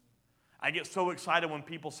 I get so excited when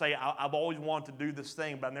people say, I've always wanted to do this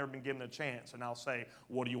thing, but I've never been given a chance. And I'll say,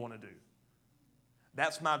 what do you want to do?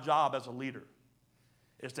 That's my job as a leader,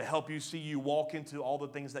 is to help you see you walk into all the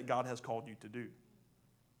things that God has called you to do.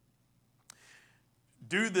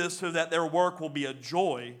 Do this so that their work will be a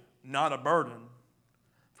joy, not a burden,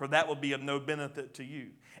 for that will be of no benefit to you.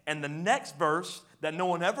 And the next verse that no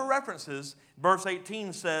one ever references, verse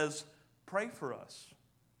 18 says, pray for us.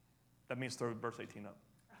 That means throw verse 18 up.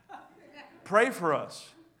 Pray for us.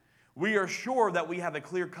 We are sure that we have a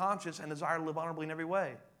clear conscience and desire to live honorably in every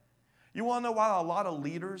way. You want to know why a lot of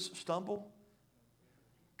leaders stumble?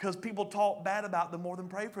 Because people talk bad about them more than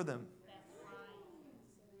pray for them.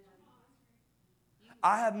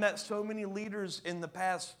 I have met so many leaders in the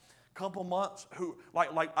past couple months who, like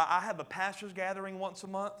I have a pastor's gathering once a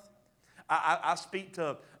month. I speak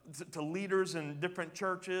to leaders in different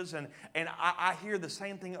churches, and I hear the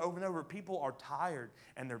same thing over and over. People are tired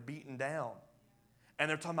and they're beaten down. And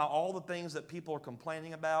they're talking about all the things that people are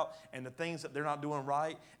complaining about and the things that they're not doing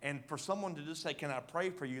right. And for someone to just say, can I pray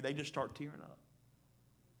for you? They just start tearing up.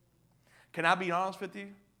 Can I be honest with you?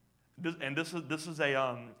 This is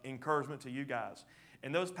a encouragement to you guys.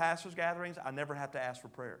 In those pastors' gatherings, I never have to ask for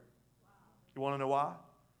prayer. You want to know why?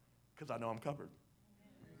 Because I know I'm covered.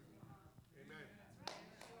 Amen.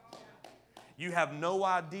 You have no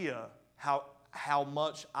idea how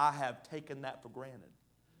much I have taken that for granted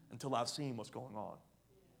until I've seen what's going on.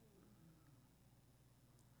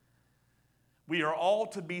 We are all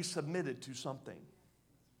to be submitted to something.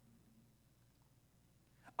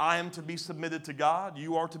 I am to be submitted to God.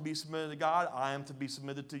 You are to be submitted to God. I am to be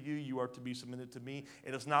submitted to you. You are to be submitted to me.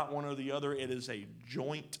 It is not one or the other. It is a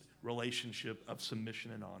joint relationship of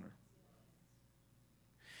submission and honor.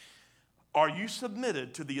 Are you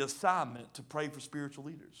submitted to the assignment to pray for spiritual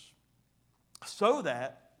leaders so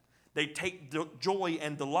that they take joy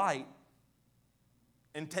and delight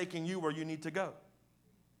in taking you where you need to go?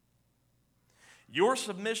 Your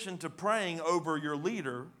submission to praying over your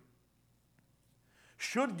leader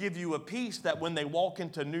should give you a peace that when they walk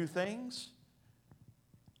into new things,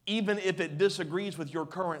 even if it disagrees with your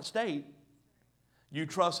current state, you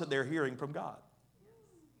trust that they're hearing from God.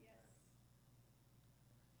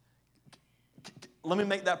 let me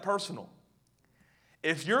make that personal.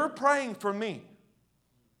 If you're praying for me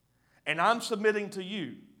and I'm submitting to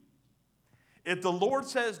you, if the Lord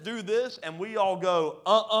says do this and we all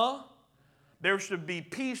go, there should be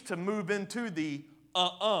peace to move into the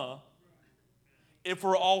if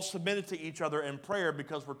we're all submitted to each other in prayer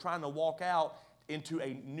because we're trying to walk out into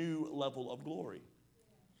a new level of glory.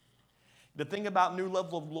 The thing about new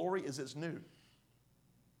level of glory is it's new,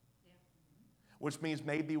 which means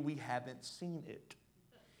maybe we haven't seen it.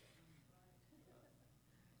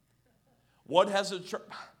 What has a church?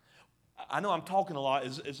 I know I'm talking a lot.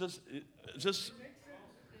 Is this?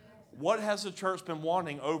 What has the church been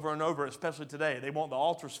wanting over and over, especially today? They want the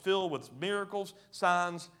altars filled with miracles,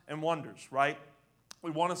 signs, and wonders, right? We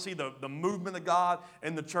want to see the movement of God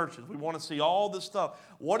in the churches. We want to see all this stuff.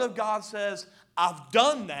 What if God says, I've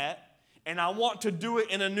done that, and I want to do it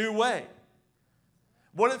in a new way?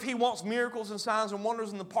 What if he wants miracles and signs and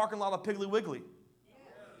wonders in the parking lot of Piggly Wiggly?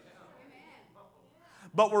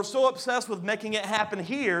 But we're so obsessed with making it happen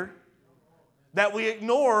here that we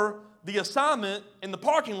ignore the assignment in the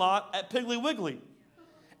parking lot at Piggly Wiggly.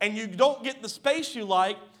 And you don't get the space you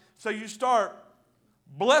like, so you start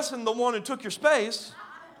blessing the one who took your space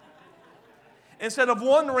instead of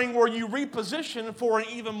wondering where you reposition for an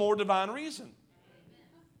even more divine reason.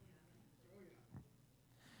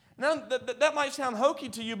 Now, that might sound hokey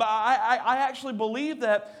to you, but I actually believe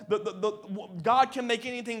that God can make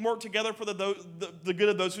anything work together for the good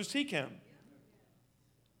of those who seek him.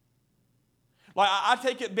 Like, I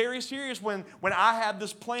take it very serious when I have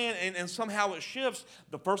this plan and somehow it shifts.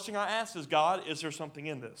 The first thing I ask is, God, is there something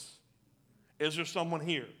in this? Is there someone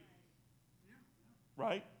here?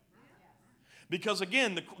 Right? Because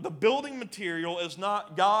again, the building material is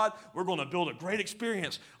not, God, we're going to build a great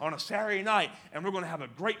experience on a Saturday night and we're going to have a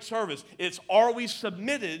great service. It's, are we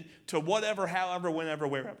submitted to whatever, however, whenever,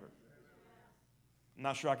 wherever? I'm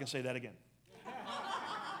not sure I can say that again.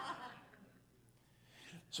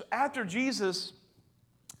 So after Jesus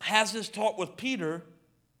has this talk with Peter,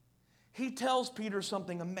 he tells Peter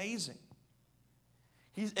something amazing.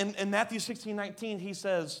 In Matthew 16:19, he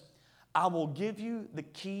says, I will give you the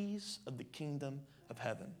keys of the kingdom of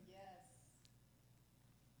heaven. Yes.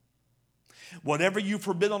 Whatever you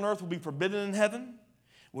forbid on earth will be forbidden in heaven.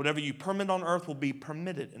 Whatever you permit on earth will be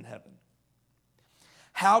permitted in heaven.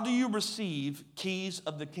 How do you receive keys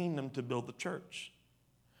of the kingdom to build the church?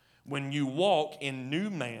 When you walk in new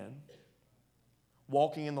man,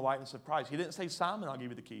 walking in the likeness of Christ. He didn't say, Simon, I'll give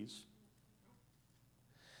you the keys.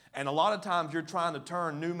 And a lot of times you're trying to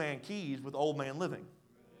turn new man keys with old man living.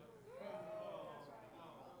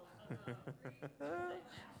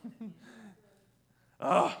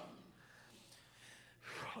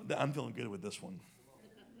 I'm feeling good with this one.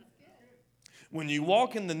 When you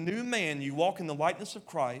walk in the new man, you walk in the likeness of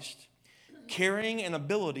Christ, carrying an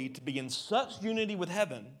ability to be in such unity with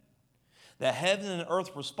heaven that heaven and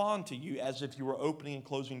earth respond to you as if you were opening and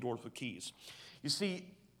closing doors with keys. You see,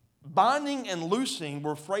 binding and loosing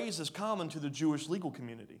were phrases common to the Jewish legal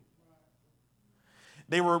community.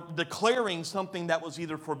 They were declaring something that was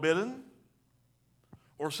either forbidden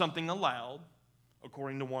or something allowed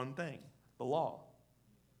according to one thing, the law.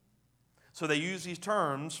 So they use these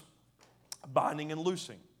terms, binding and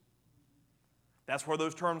loosing. That's where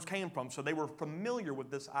those terms came from. So they were familiar with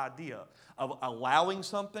this idea of allowing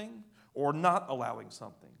something or not allowing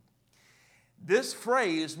something. This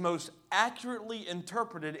phrase, most accurately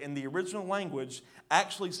interpreted in the original language,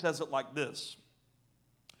 actually says it like this.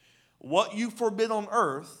 What you forbid on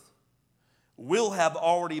earth will have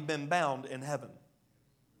already been bound in heaven.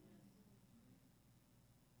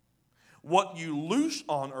 What you loose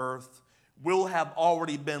on earth will have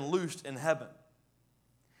already been loosed in heaven.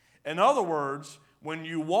 In other words, when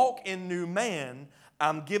you walk in new man,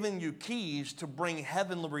 I'm giving you keys to bring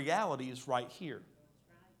heavenly realities right here.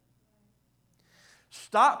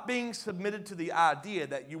 Stop being submitted to the idea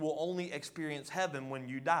that you will only experience heaven when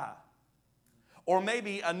you die. Or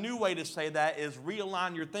maybe a new way to say that is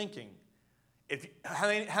realign your thinking. How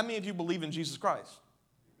many of you believe in Jesus Christ?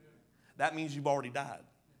 That means you've already died.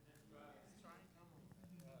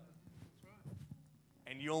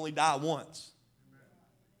 And you only die once.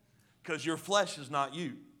 Because your flesh is not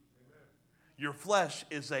you. Your flesh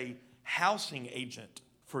is a housing agent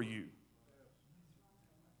for you.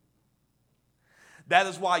 That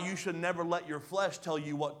is why you should never let your flesh tell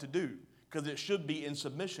you what to do, because it should be in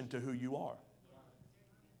submission to who you are.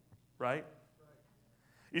 Right?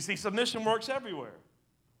 You see, submission works everywhere.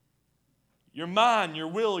 Your mind, your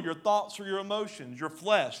will, your thoughts or your emotions, your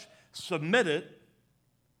flesh, submit it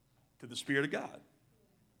to the Spirit of God.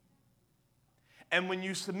 And when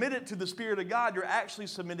you submit it to the Spirit of God, you're actually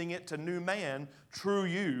submitting it to new man, true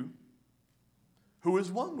you, who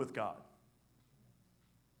is one with God.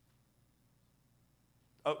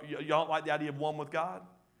 Oh, y'all don't like the idea of one with God?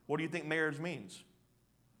 What do you think marriage means?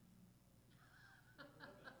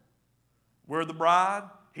 We're the bride,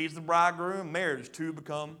 he's the bridegroom, marriage, two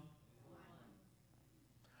become.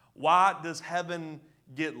 Why does heaven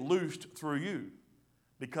get loosed through you?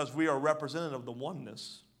 Because we are representative of the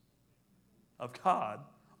oneness of God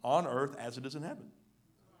on earth as it is in heaven.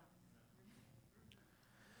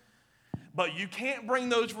 But you can't bring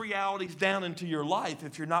those realities down into your life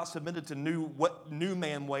if you're not submitted to new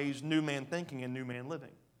man ways, new man thinking, and new man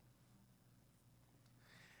living.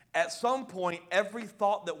 At some point, every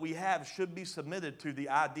thought that we have should be submitted to the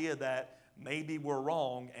idea that maybe we're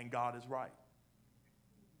wrong and God is right.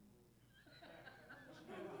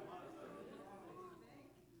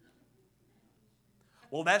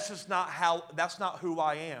 Well, that's not who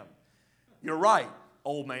I am. You're right,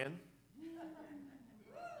 old man.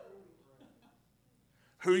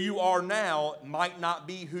 Who you are now might not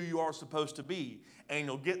be who you are supposed to be. And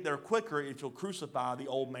you'll get there quicker if you'll crucify the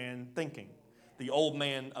old man thinking, the old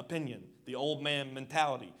man opinion, the old man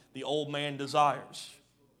mentality, the old man desires.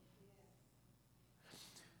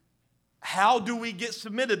 How do we get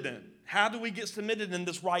submitted then? How do we get submitted in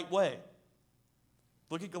this right way?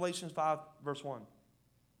 Look at Galatians 5, verse 1.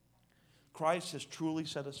 Christ has truly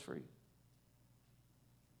set us free.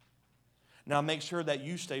 Now make sure that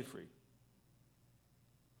you stay free.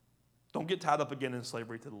 Don't get tied up again in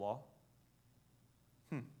slavery to the law.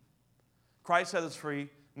 Christ set us free.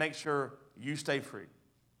 Make sure you stay free.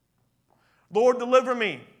 Lord, deliver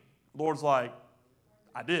me. Lord's like,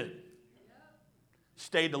 I did.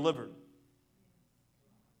 Stay delivered.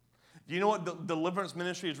 Do you know what the deliverance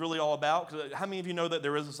ministry is really all about? Because how many of you know that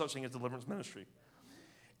there is such thing as deliverance ministry?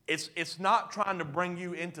 It's not trying to bring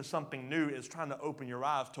you into something new. It's trying to open your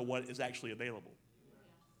eyes to what is actually available.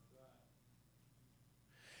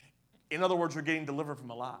 In other words, you're getting delivered from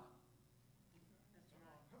a lie.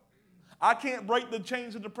 I can't break the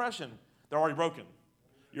chains of depression. They're already broken.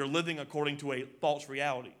 You're living according to a false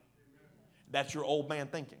reality. That's your old man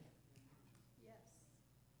thinking.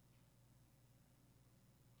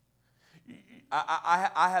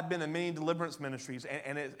 I have been in many deliverance ministries,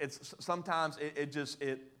 and it's sometimes it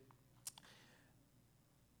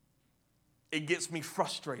gets me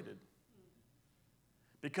frustrated.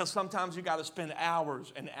 Because sometimes you got to spend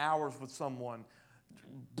hours and hours with someone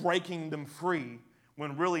breaking them free,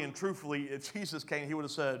 when really and truthfully, if Jesus came, he would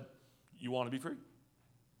have said, you want to be free?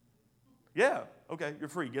 Yeah, okay, you're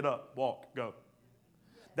free. Get up, walk, go.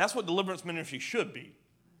 That's what deliverance ministry should be.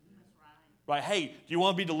 Right? Hey, do you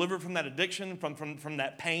want to be delivered from that addiction, from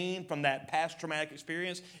that pain, from that past traumatic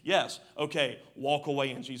experience? Yes. Okay, walk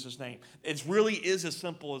away in Jesus' name. It really is as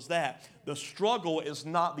simple as that. The struggle is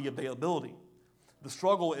not the availability. The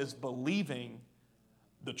struggle is believing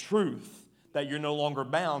the truth that you're no longer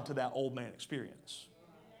bound to that old man experience.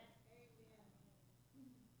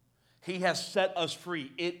 He has set us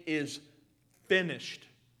free. It is finished.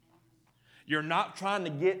 You're not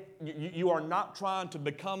trying you are not trying to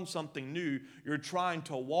become something new. You're trying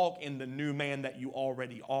to walk in the new man that you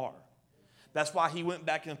already are. That's why he went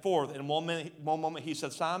back and forth. In one moment he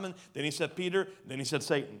said Simon, then he said Peter, then he said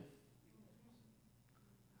Satan.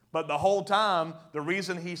 But the whole time, the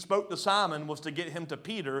reason he spoke to Simon was to get him to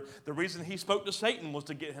Peter. The reason he spoke to Satan was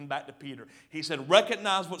to get him back to Peter. He said,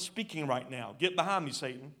 recognize what's speaking right now. Get behind me,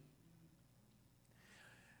 Satan.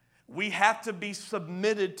 We have to be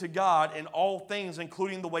submitted to God in all things,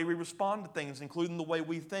 including the way we respond to things, including the way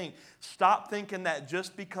we think. Stop thinking that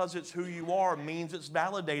just because it's who you are means it's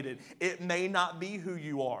validated. It may not be who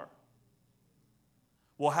you are.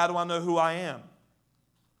 Well, how do I know who I am?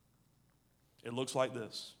 It looks like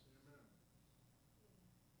this.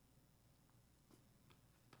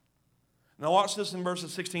 Now watch this in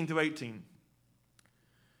verses 16 through 18.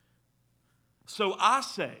 So I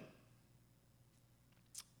say,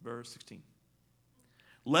 verse 16,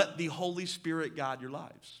 let the Holy Spirit guide your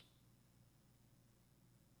lives.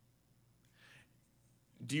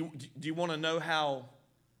 Do you want to know how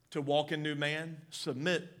to walk in new man?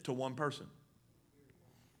 Submit to one person.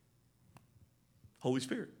 Holy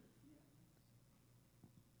Spirit.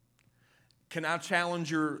 Can I challenge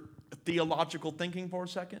your theological thinking for a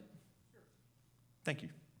second? Thank you.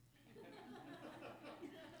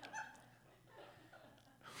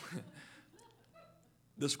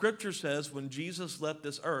 The scripture says when Jesus left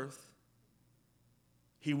this earth,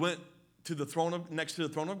 he went to the throne next to the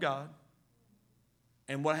throne of God,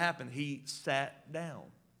 and what happened? He sat down.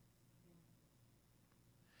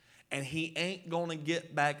 And he ain't going to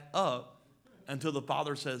get back up until the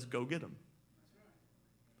Father says, go get them.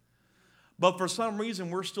 But for some reason,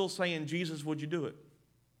 we're still saying, Jesus, would you do it?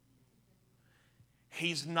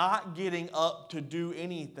 He's not getting up to do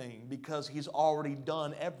anything because he's already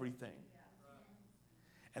done everything.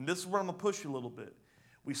 And this is where I'm going to push you a little bit.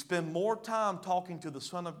 We spend more time talking to the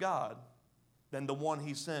Son of God than the one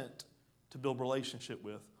he sent to build relationship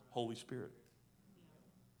with, Holy Spirit.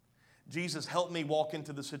 Jesus, help me walk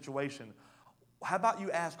into the situation. How about you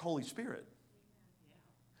ask Holy Spirit?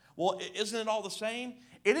 Well, isn't it all the same?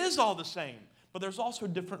 It is all the same, but there's also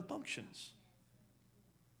different functions.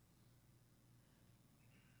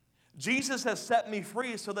 Jesus has set me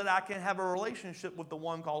free so that I can have a relationship with the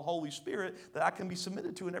one called Holy Spirit that I can be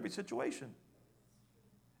submitted to in every situation.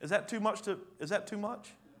 Is that too much?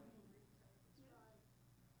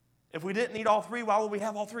 If we didn't need all three, why would we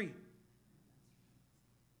have all three?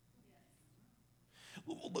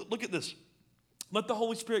 Look at this. Let the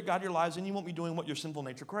Holy Spirit guide your lives and you won't be doing what your sinful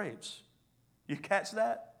nature craves. You catch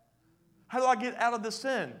that? How do I get out of this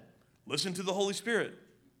sin? Listen to the Holy Spirit.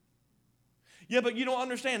 Yeah, but you don't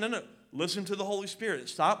understand. No. Listen to the Holy Spirit.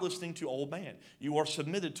 Stop listening to old man. You are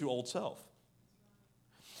submitted to old self.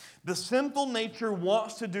 The sinful nature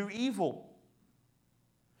wants to do evil,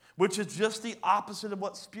 which is just the opposite of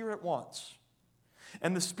what Spirit wants.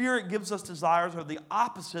 And the Spirit gives us desires that are the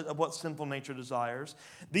opposite of what sinful nature desires.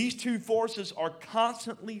 These two forces are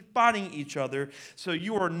constantly fighting each other, so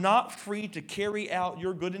you are not free to carry out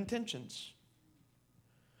your good intentions.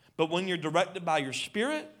 But when you're directed by your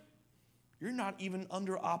Spirit, you're not even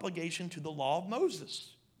under obligation to the law of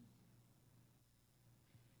Moses.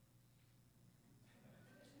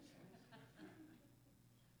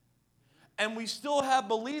 And we still have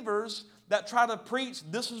believers that try to preach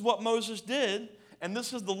this is what Moses did, and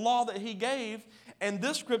this is the law that he gave. And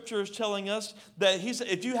this scripture is telling us that he said,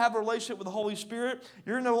 if you have a relationship with the Holy Spirit,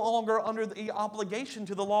 you're no longer under the obligation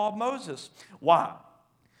to the law of Moses. Why?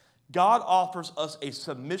 God offers us a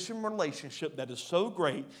submission relationship that is so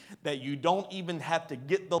great that you don't even have to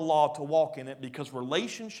get the law to walk in it, because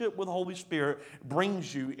relationship with the Holy Spirit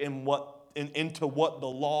brings you into what the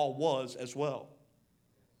law was as well.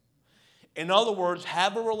 In other words,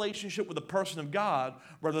 have a relationship with the person of God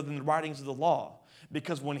rather than the writings of the law.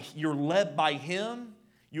 Because when you're led by Him,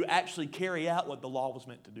 you actually carry out what the law was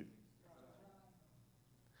meant to do.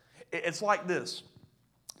 It's like this.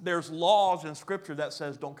 There's laws in Scripture that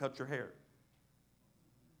says don't cut your hair.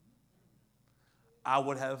 I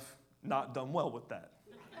would have not done well with that.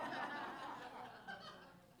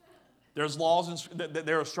 There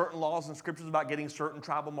are certain laws in Scriptures about getting certain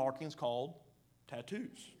tribal markings called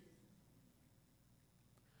tattoos.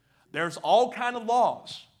 There's all kind of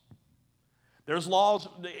laws. There's laws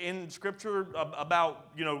in Scripture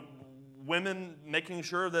about, women making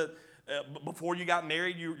sure that before you got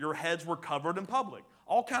married, your heads were covered in public.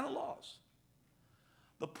 All kind of laws.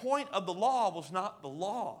 The point of the law was not the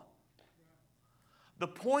law. The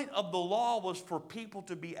point of the law was for people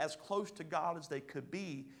to be as close to God as they could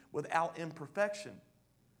be without imperfection.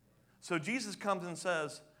 So Jesus comes and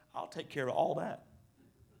says, I'll take care of all that.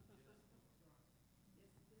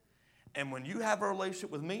 And when you have a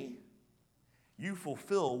relationship with me, you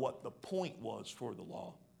fulfill what the point was for the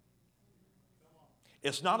law.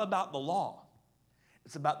 It's not about the law.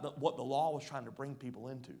 It's about what the law was trying to bring people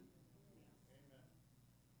into.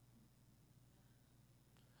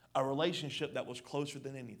 A relationship that was closer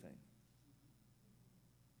than anything.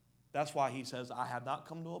 That's why he says, I have not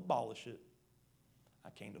come to abolish it. I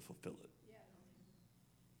came to fulfill it.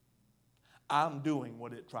 I'm doing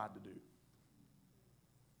what it tried to do.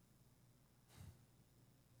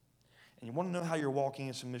 And you want to know how you're walking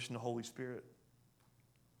in submission to the Holy Spirit?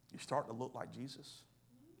 You start to look like Jesus.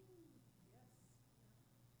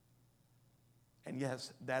 And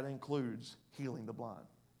yes, that includes healing the blind,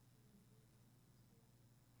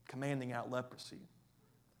 commanding out leprosy,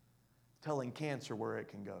 telling cancer where it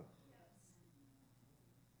can go.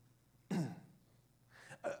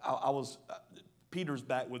 Peter's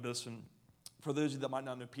back with us, and for those of you that might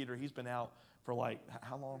not know Peter, he's been out for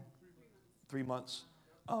how long? 3 months.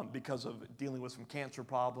 Because of dealing with some cancer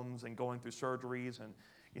problems and going through surgeries and,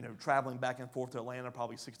 traveling back and forth to Atlanta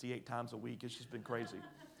probably 68 times a week. It's just been crazy.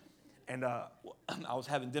 And I was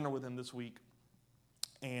having dinner with him this week,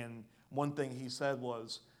 and one thing he said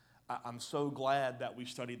was, I'm so glad that we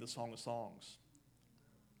studied the Song of Songs.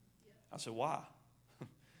 I said, why?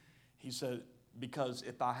 He said, because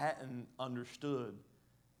if I hadn't understood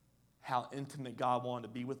how intimate God wanted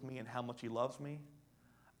to be with me and how much He loves me,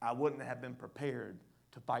 I wouldn't have been prepared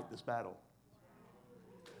to fight this battle.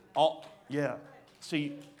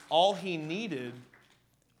 See, all he needed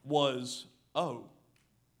was,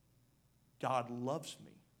 God loves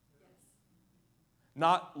me.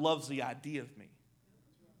 Not loves the idea of me,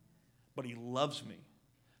 but he loves me.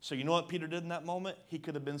 So you know what Peter did in that moment? He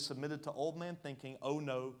could have been submitted to old man thinking, oh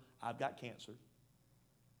no, I've got cancer.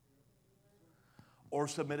 Or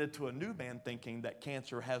submitted to a new man thinking that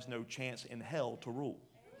cancer has no chance in hell to rule.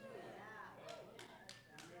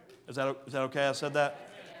 Is that okay I said that?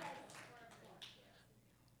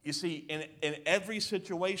 You see, in every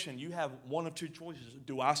situation, you have one of two choices.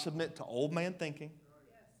 Do I submit to old man thinking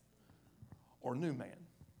or new man?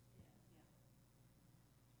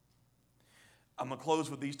 I'm going to close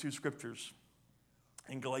with these two scriptures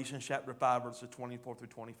in Galatians chapter 5, verses 24 through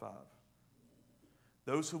 25.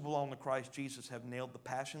 Those who belong to Christ Jesus have nailed the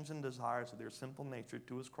passions and desires of their sinful nature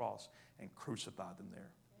to his cross and crucified them there.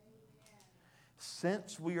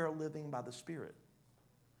 Since we are living by the Spirit,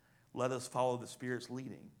 let us follow the Spirit's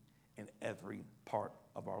leading in every part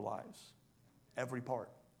of our lives. Every part.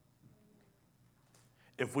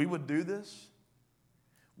 If we would do this,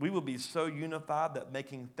 we will be so unified that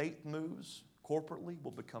making faith moves corporately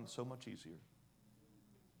will become so much easier.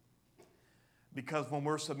 Because when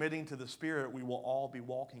we're submitting to the Spirit, we will all be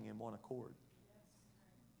walking in one accord.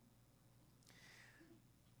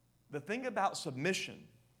 The thing about submission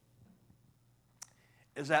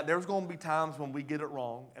is that there's going to be times when we get it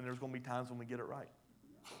wrong, and there's going to be times when we get it right.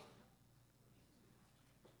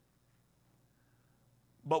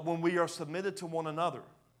 But when we are submitted to one another,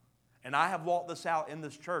 and I have walked this out in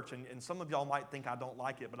this church, and some of y'all might think I don't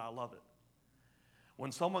like it, but I love it.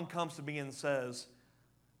 When someone comes to me and says,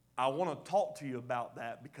 I want to talk to you about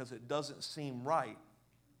that because it doesn't seem right,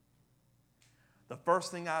 the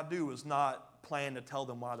first thing I do is not plan to tell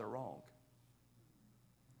them why they're wrong.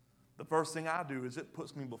 The first thing I do is it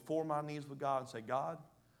puts me before my knees with God and say, God,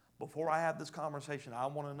 before I have this conversation, I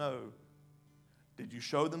want to know, did you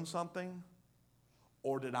show them something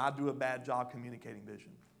or did I do a bad job communicating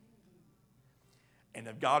vision? And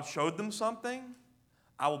if God showed them something,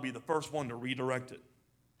 I will be the first one to redirect it.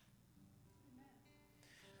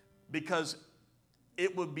 Because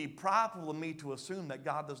it would be prideful of me to assume that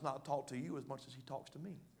God does not talk to you as much as he talks to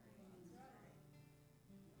me.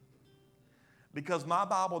 Because my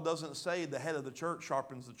Bible doesn't say the head of the church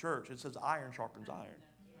sharpens the church. It says iron sharpens iron.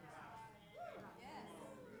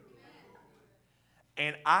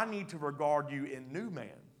 And I need to regard you in new man,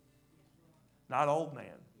 not old man.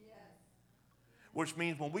 Which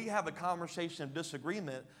means when we have a conversation of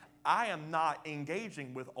disagreement, I am not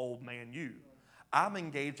engaging with old man you. I'm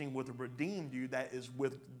engaging with a redeemed you that is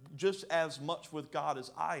with just as much with God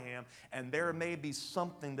as I am, and there may be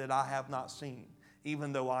something that I have not seen,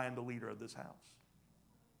 even though I am the leader of this house.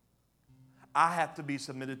 I have to be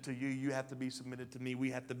submitted to you. You have to be submitted to me.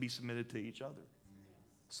 We have to be submitted to each other.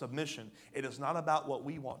 Submission. It is not about what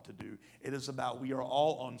we want to do. It is about we are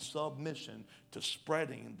all on submission to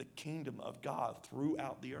spreading the kingdom of God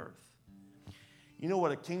throughout the earth. You know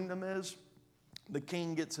what a kingdom is? The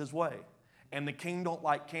king gets his way. And the king don't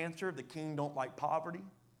like cancer. The king don't like poverty.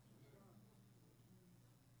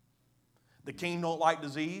 The king don't like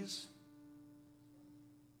disease.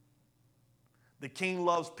 The king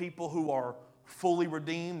loves people who are fully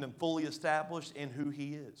redeemed and fully established in who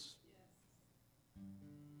he is.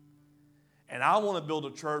 And I want to build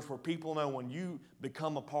a church where people know when you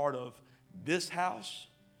become a part of this house,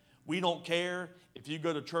 we don't care if you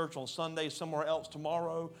go to church on Sunday somewhere else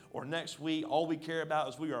tomorrow or next week. All we care about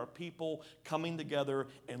is we are a people coming together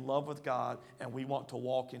in love with God, and we want to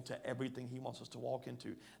walk into everything he wants us to walk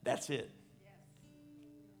into. That's it. Yes.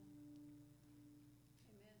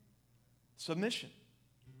 Submission.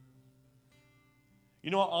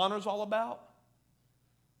 You know what honor is all about?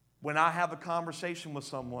 When I have a conversation with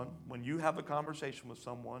someone, when you have a conversation with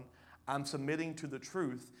someone, I'm submitting to the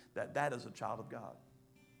truth that that is a child of God,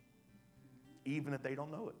 even if they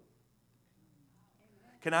don't know it.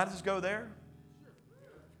 Can I just go there?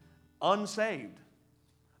 Unsaved.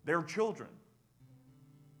 They're children,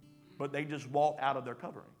 but they just walk out of their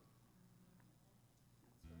covering.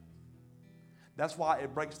 That's why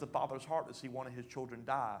it breaks the Father's heart to see one of his children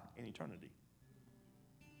die in eternity.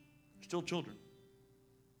 Still children.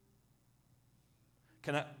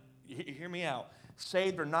 Can I hear me out?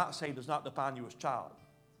 Saved or not saved does not define you as child.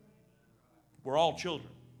 We're all children.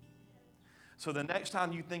 So the next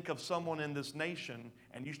time you think of someone in this nation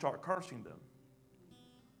and you start cursing them,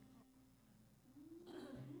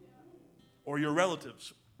 or your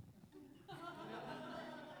relatives,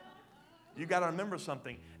 you got to remember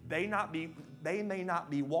something. They may not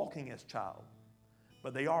be walking as child,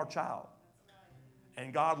 but they are child.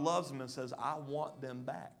 And God loves them and says, I want them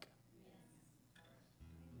back.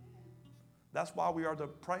 That's why we are to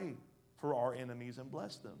pray for our enemies and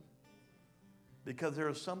bless them. because there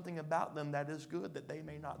is something about them that is good that they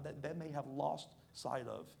may not, that they may have lost sight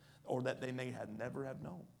of, or that they may have never have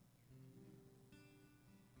known.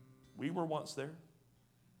 We were once there.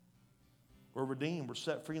 We're redeemed. We're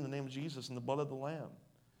set free in the name of Jesus and the blood of the Lamb.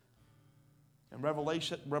 And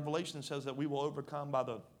Revelation says that we will overcome by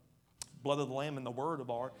the blood of the Lamb and the word of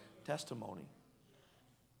our testimony.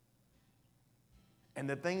 And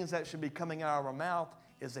the things that should be coming out of our mouth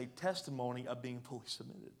is a testimony of being fully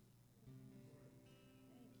submitted.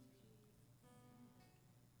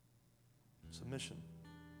 Submission.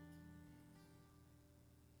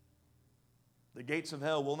 The gates of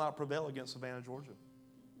hell will not prevail against Savannah, Georgia.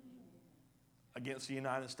 Against the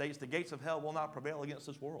United States. The gates of hell will not prevail against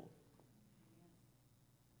this world.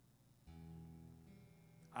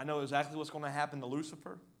 I know exactly what's going to happen to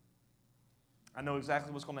Lucifer. I know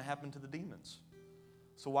exactly what's going to happen to the demons.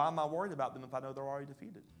 So why am I worried about them if I know they're already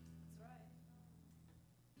defeated? That's right.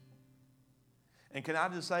 And can I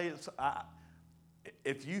just say,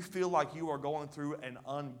 if you feel like you are going through an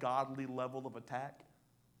ungodly level of attack,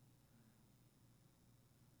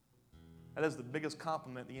 that is the biggest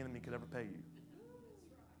compliment the enemy could ever pay you.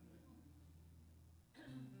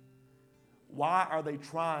 Why are they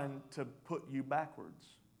trying to put you backwards?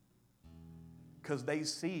 Because they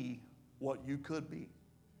see what you could be.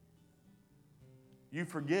 You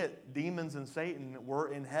forget demons and Satan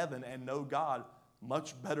were in heaven and know God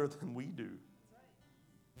much better than we do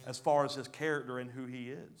as far as his character and who he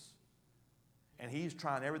is. And he's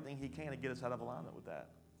trying everything he can to get us out of alignment with that.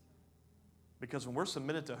 Because when we're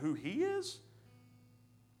submitted to who he is,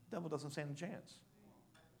 the devil doesn't stand a chance.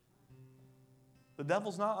 The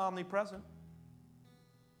devil's not omnipresent.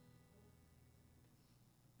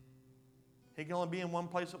 He can only be in one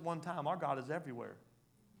place at one time. Our God is everywhere.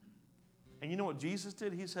 And you know what Jesus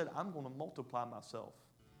did? He said, I'm going to multiply myself.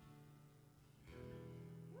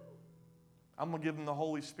 I'm going to give him the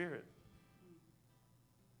Holy Spirit.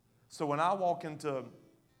 So when I walk into,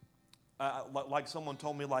 like someone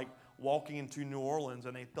told me, like walking into New Orleans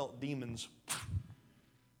and they felt demons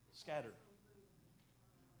scattered.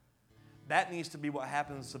 That needs to be what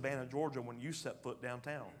happens in Savannah, Georgia when you set foot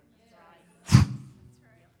downtown.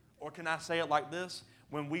 Or can I say it like this?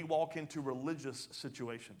 When we walk into religious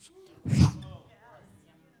situations.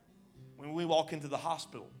 When we walk into the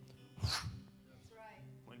hospital.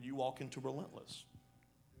 When you walk into relentless.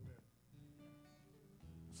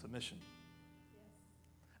 Submission.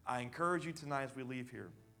 I encourage you tonight as we leave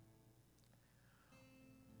here.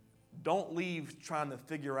 Don't leave trying to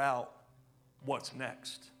figure out what's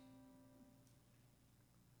next.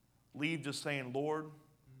 Leave just saying, Lord,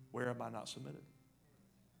 where am I not submitted?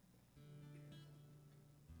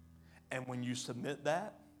 And when you submit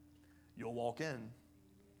that, you'll walk in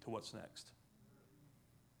to what's next.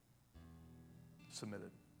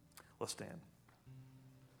 Submitted. Let's stand.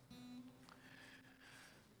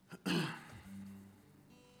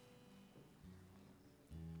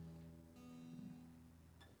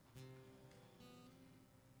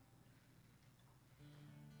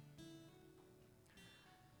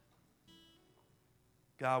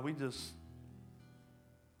 God, we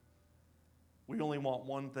only want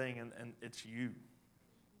one thing, and it's you.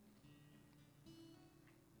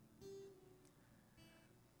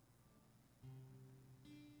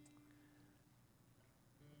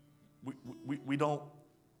 We don't,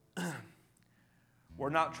 we're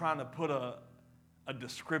not trying to put a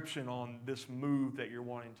description on this move that you're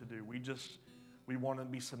wanting to do. We want to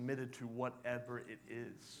be submitted to whatever it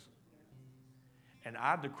is. And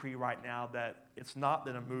I decree right now that it's not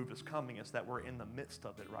that a move is coming, it's that we're in the midst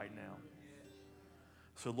of it right now.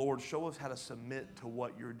 So Lord, show us how to submit to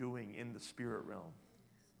what you're doing in the spirit realm.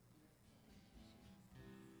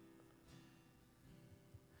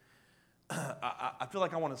 I feel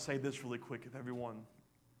like I want to say this really quick if everyone.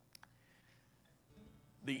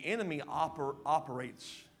 The enemy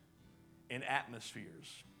operates in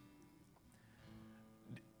atmospheres.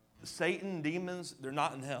 Satan, demons, they're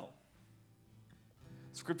not in hell.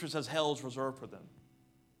 Scripture says hell is reserved for them.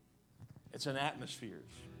 It's in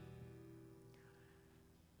atmospheres.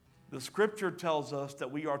 The Scripture tells us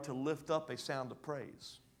that we are to lift up a sound of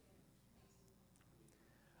praise.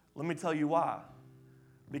 Let me tell you why.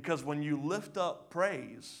 Because when you lift up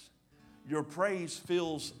praise, your praise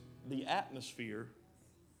fills the atmosphere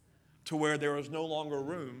to where there is no longer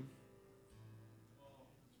room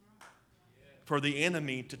for the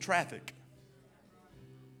enemy to traffic.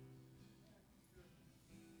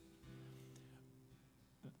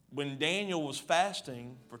 When Daniel was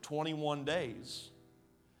fasting for 21 days,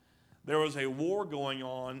 there was a war going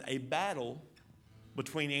on, a battle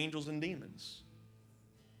between angels and demons.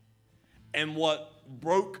 And what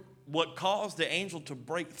broke what caused the angel to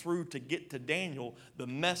break through to get to Daniel, the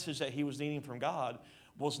message that he was needing from God,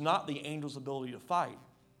 was not the angel's ability to fight,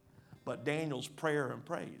 but Daniel's prayer and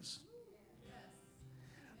praise.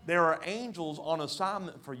 There are angels on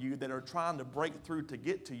assignment for you that are trying to break through to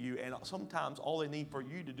get to you, and sometimes all they need for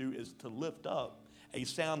you to do is to lift up a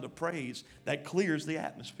sound of praise that clears the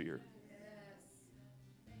atmosphere.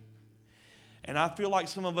 And I feel like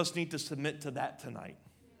some of us need to submit to that tonight.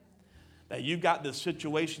 That you've got this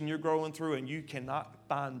situation you're going through and you cannot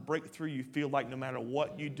find breakthrough. You feel like no matter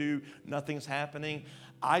what you do, nothing's happening.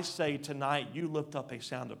 I say tonight, you lift up a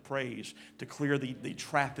sound of praise to clear the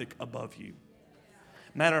traffic above you.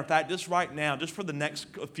 Matter of fact, just right now, just for the next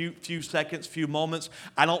few seconds, few moments,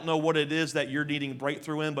 I don't know what it is that you're needing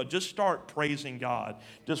breakthrough in, but just start praising God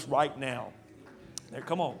just right now. There,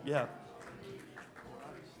 come on, yeah.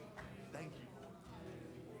 Thank you.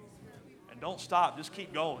 And don't stop, just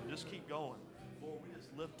keep going, just keep going. Lord, we just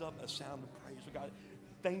lift up a sound of praise. God,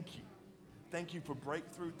 thank you. Thank you for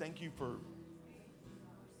breakthrough. Thank you for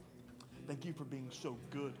being so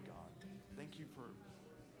good, God. Thank you for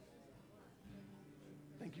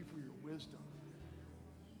your wisdom.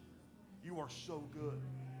 You are so good.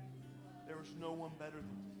 There is no one better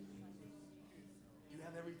than you. You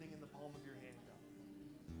have everything in the palm of your hand, God.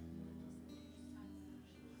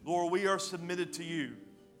 Lord, we are submitted to you.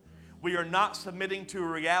 We are not submitting to a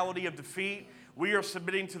reality of defeat. We are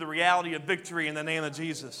submitting to the reality of victory in the name of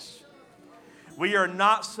Jesus. We are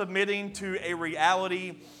not submitting to a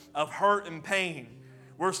reality of hurt and pain.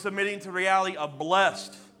 We're submitting to the reality of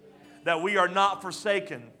blessed, that we are not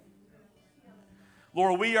forsaken.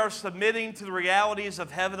 Lord, we are submitting to the realities of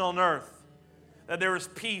heaven on earth, that there is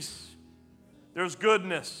peace, there's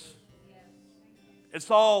goodness. It's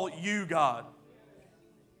all you, God.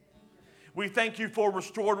 We thank you for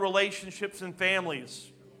restored relationships and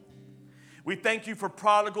families. We thank you for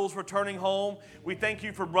prodigals returning home. We thank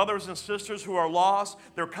you for brothers and sisters who are lost.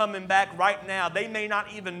 They're coming back right now. They may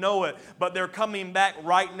not even know it, but they're coming back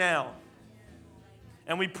right now.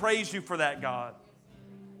 And we praise you for that, God.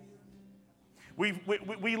 We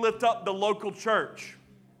lift up the local church.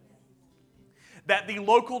 That the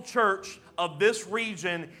local church of this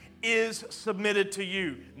region is submitted to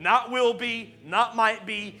you. Not will be, not might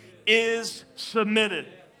be, is submitted.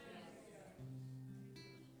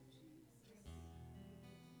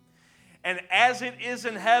 And as it is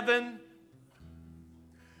in heaven,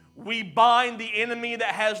 we bind the enemy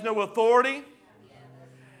that has no authority,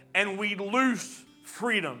 and we loose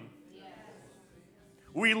freedom.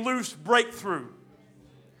 We loose breakthrough.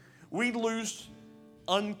 We loose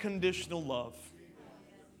unconditional love.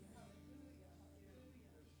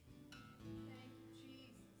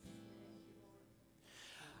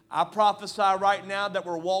 I prophesy right now that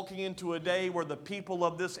we're walking into a day where the people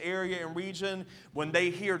of this area and region, when they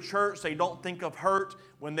hear church, they don't think of hurt.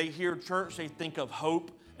 When they hear church, they think of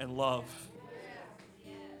hope and love.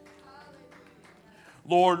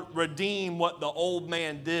 Lord, redeem what the old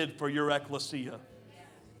man did for your ecclesia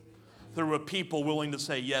through a people willing to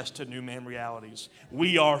say yes to new man realities.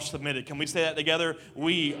 We are submitted. Can we say that together?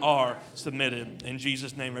 We are submitted. In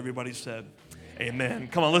Jesus' name, everybody said, amen.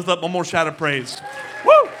 Come on, lift up one more shout of praise.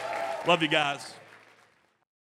 Woo! Love you guys.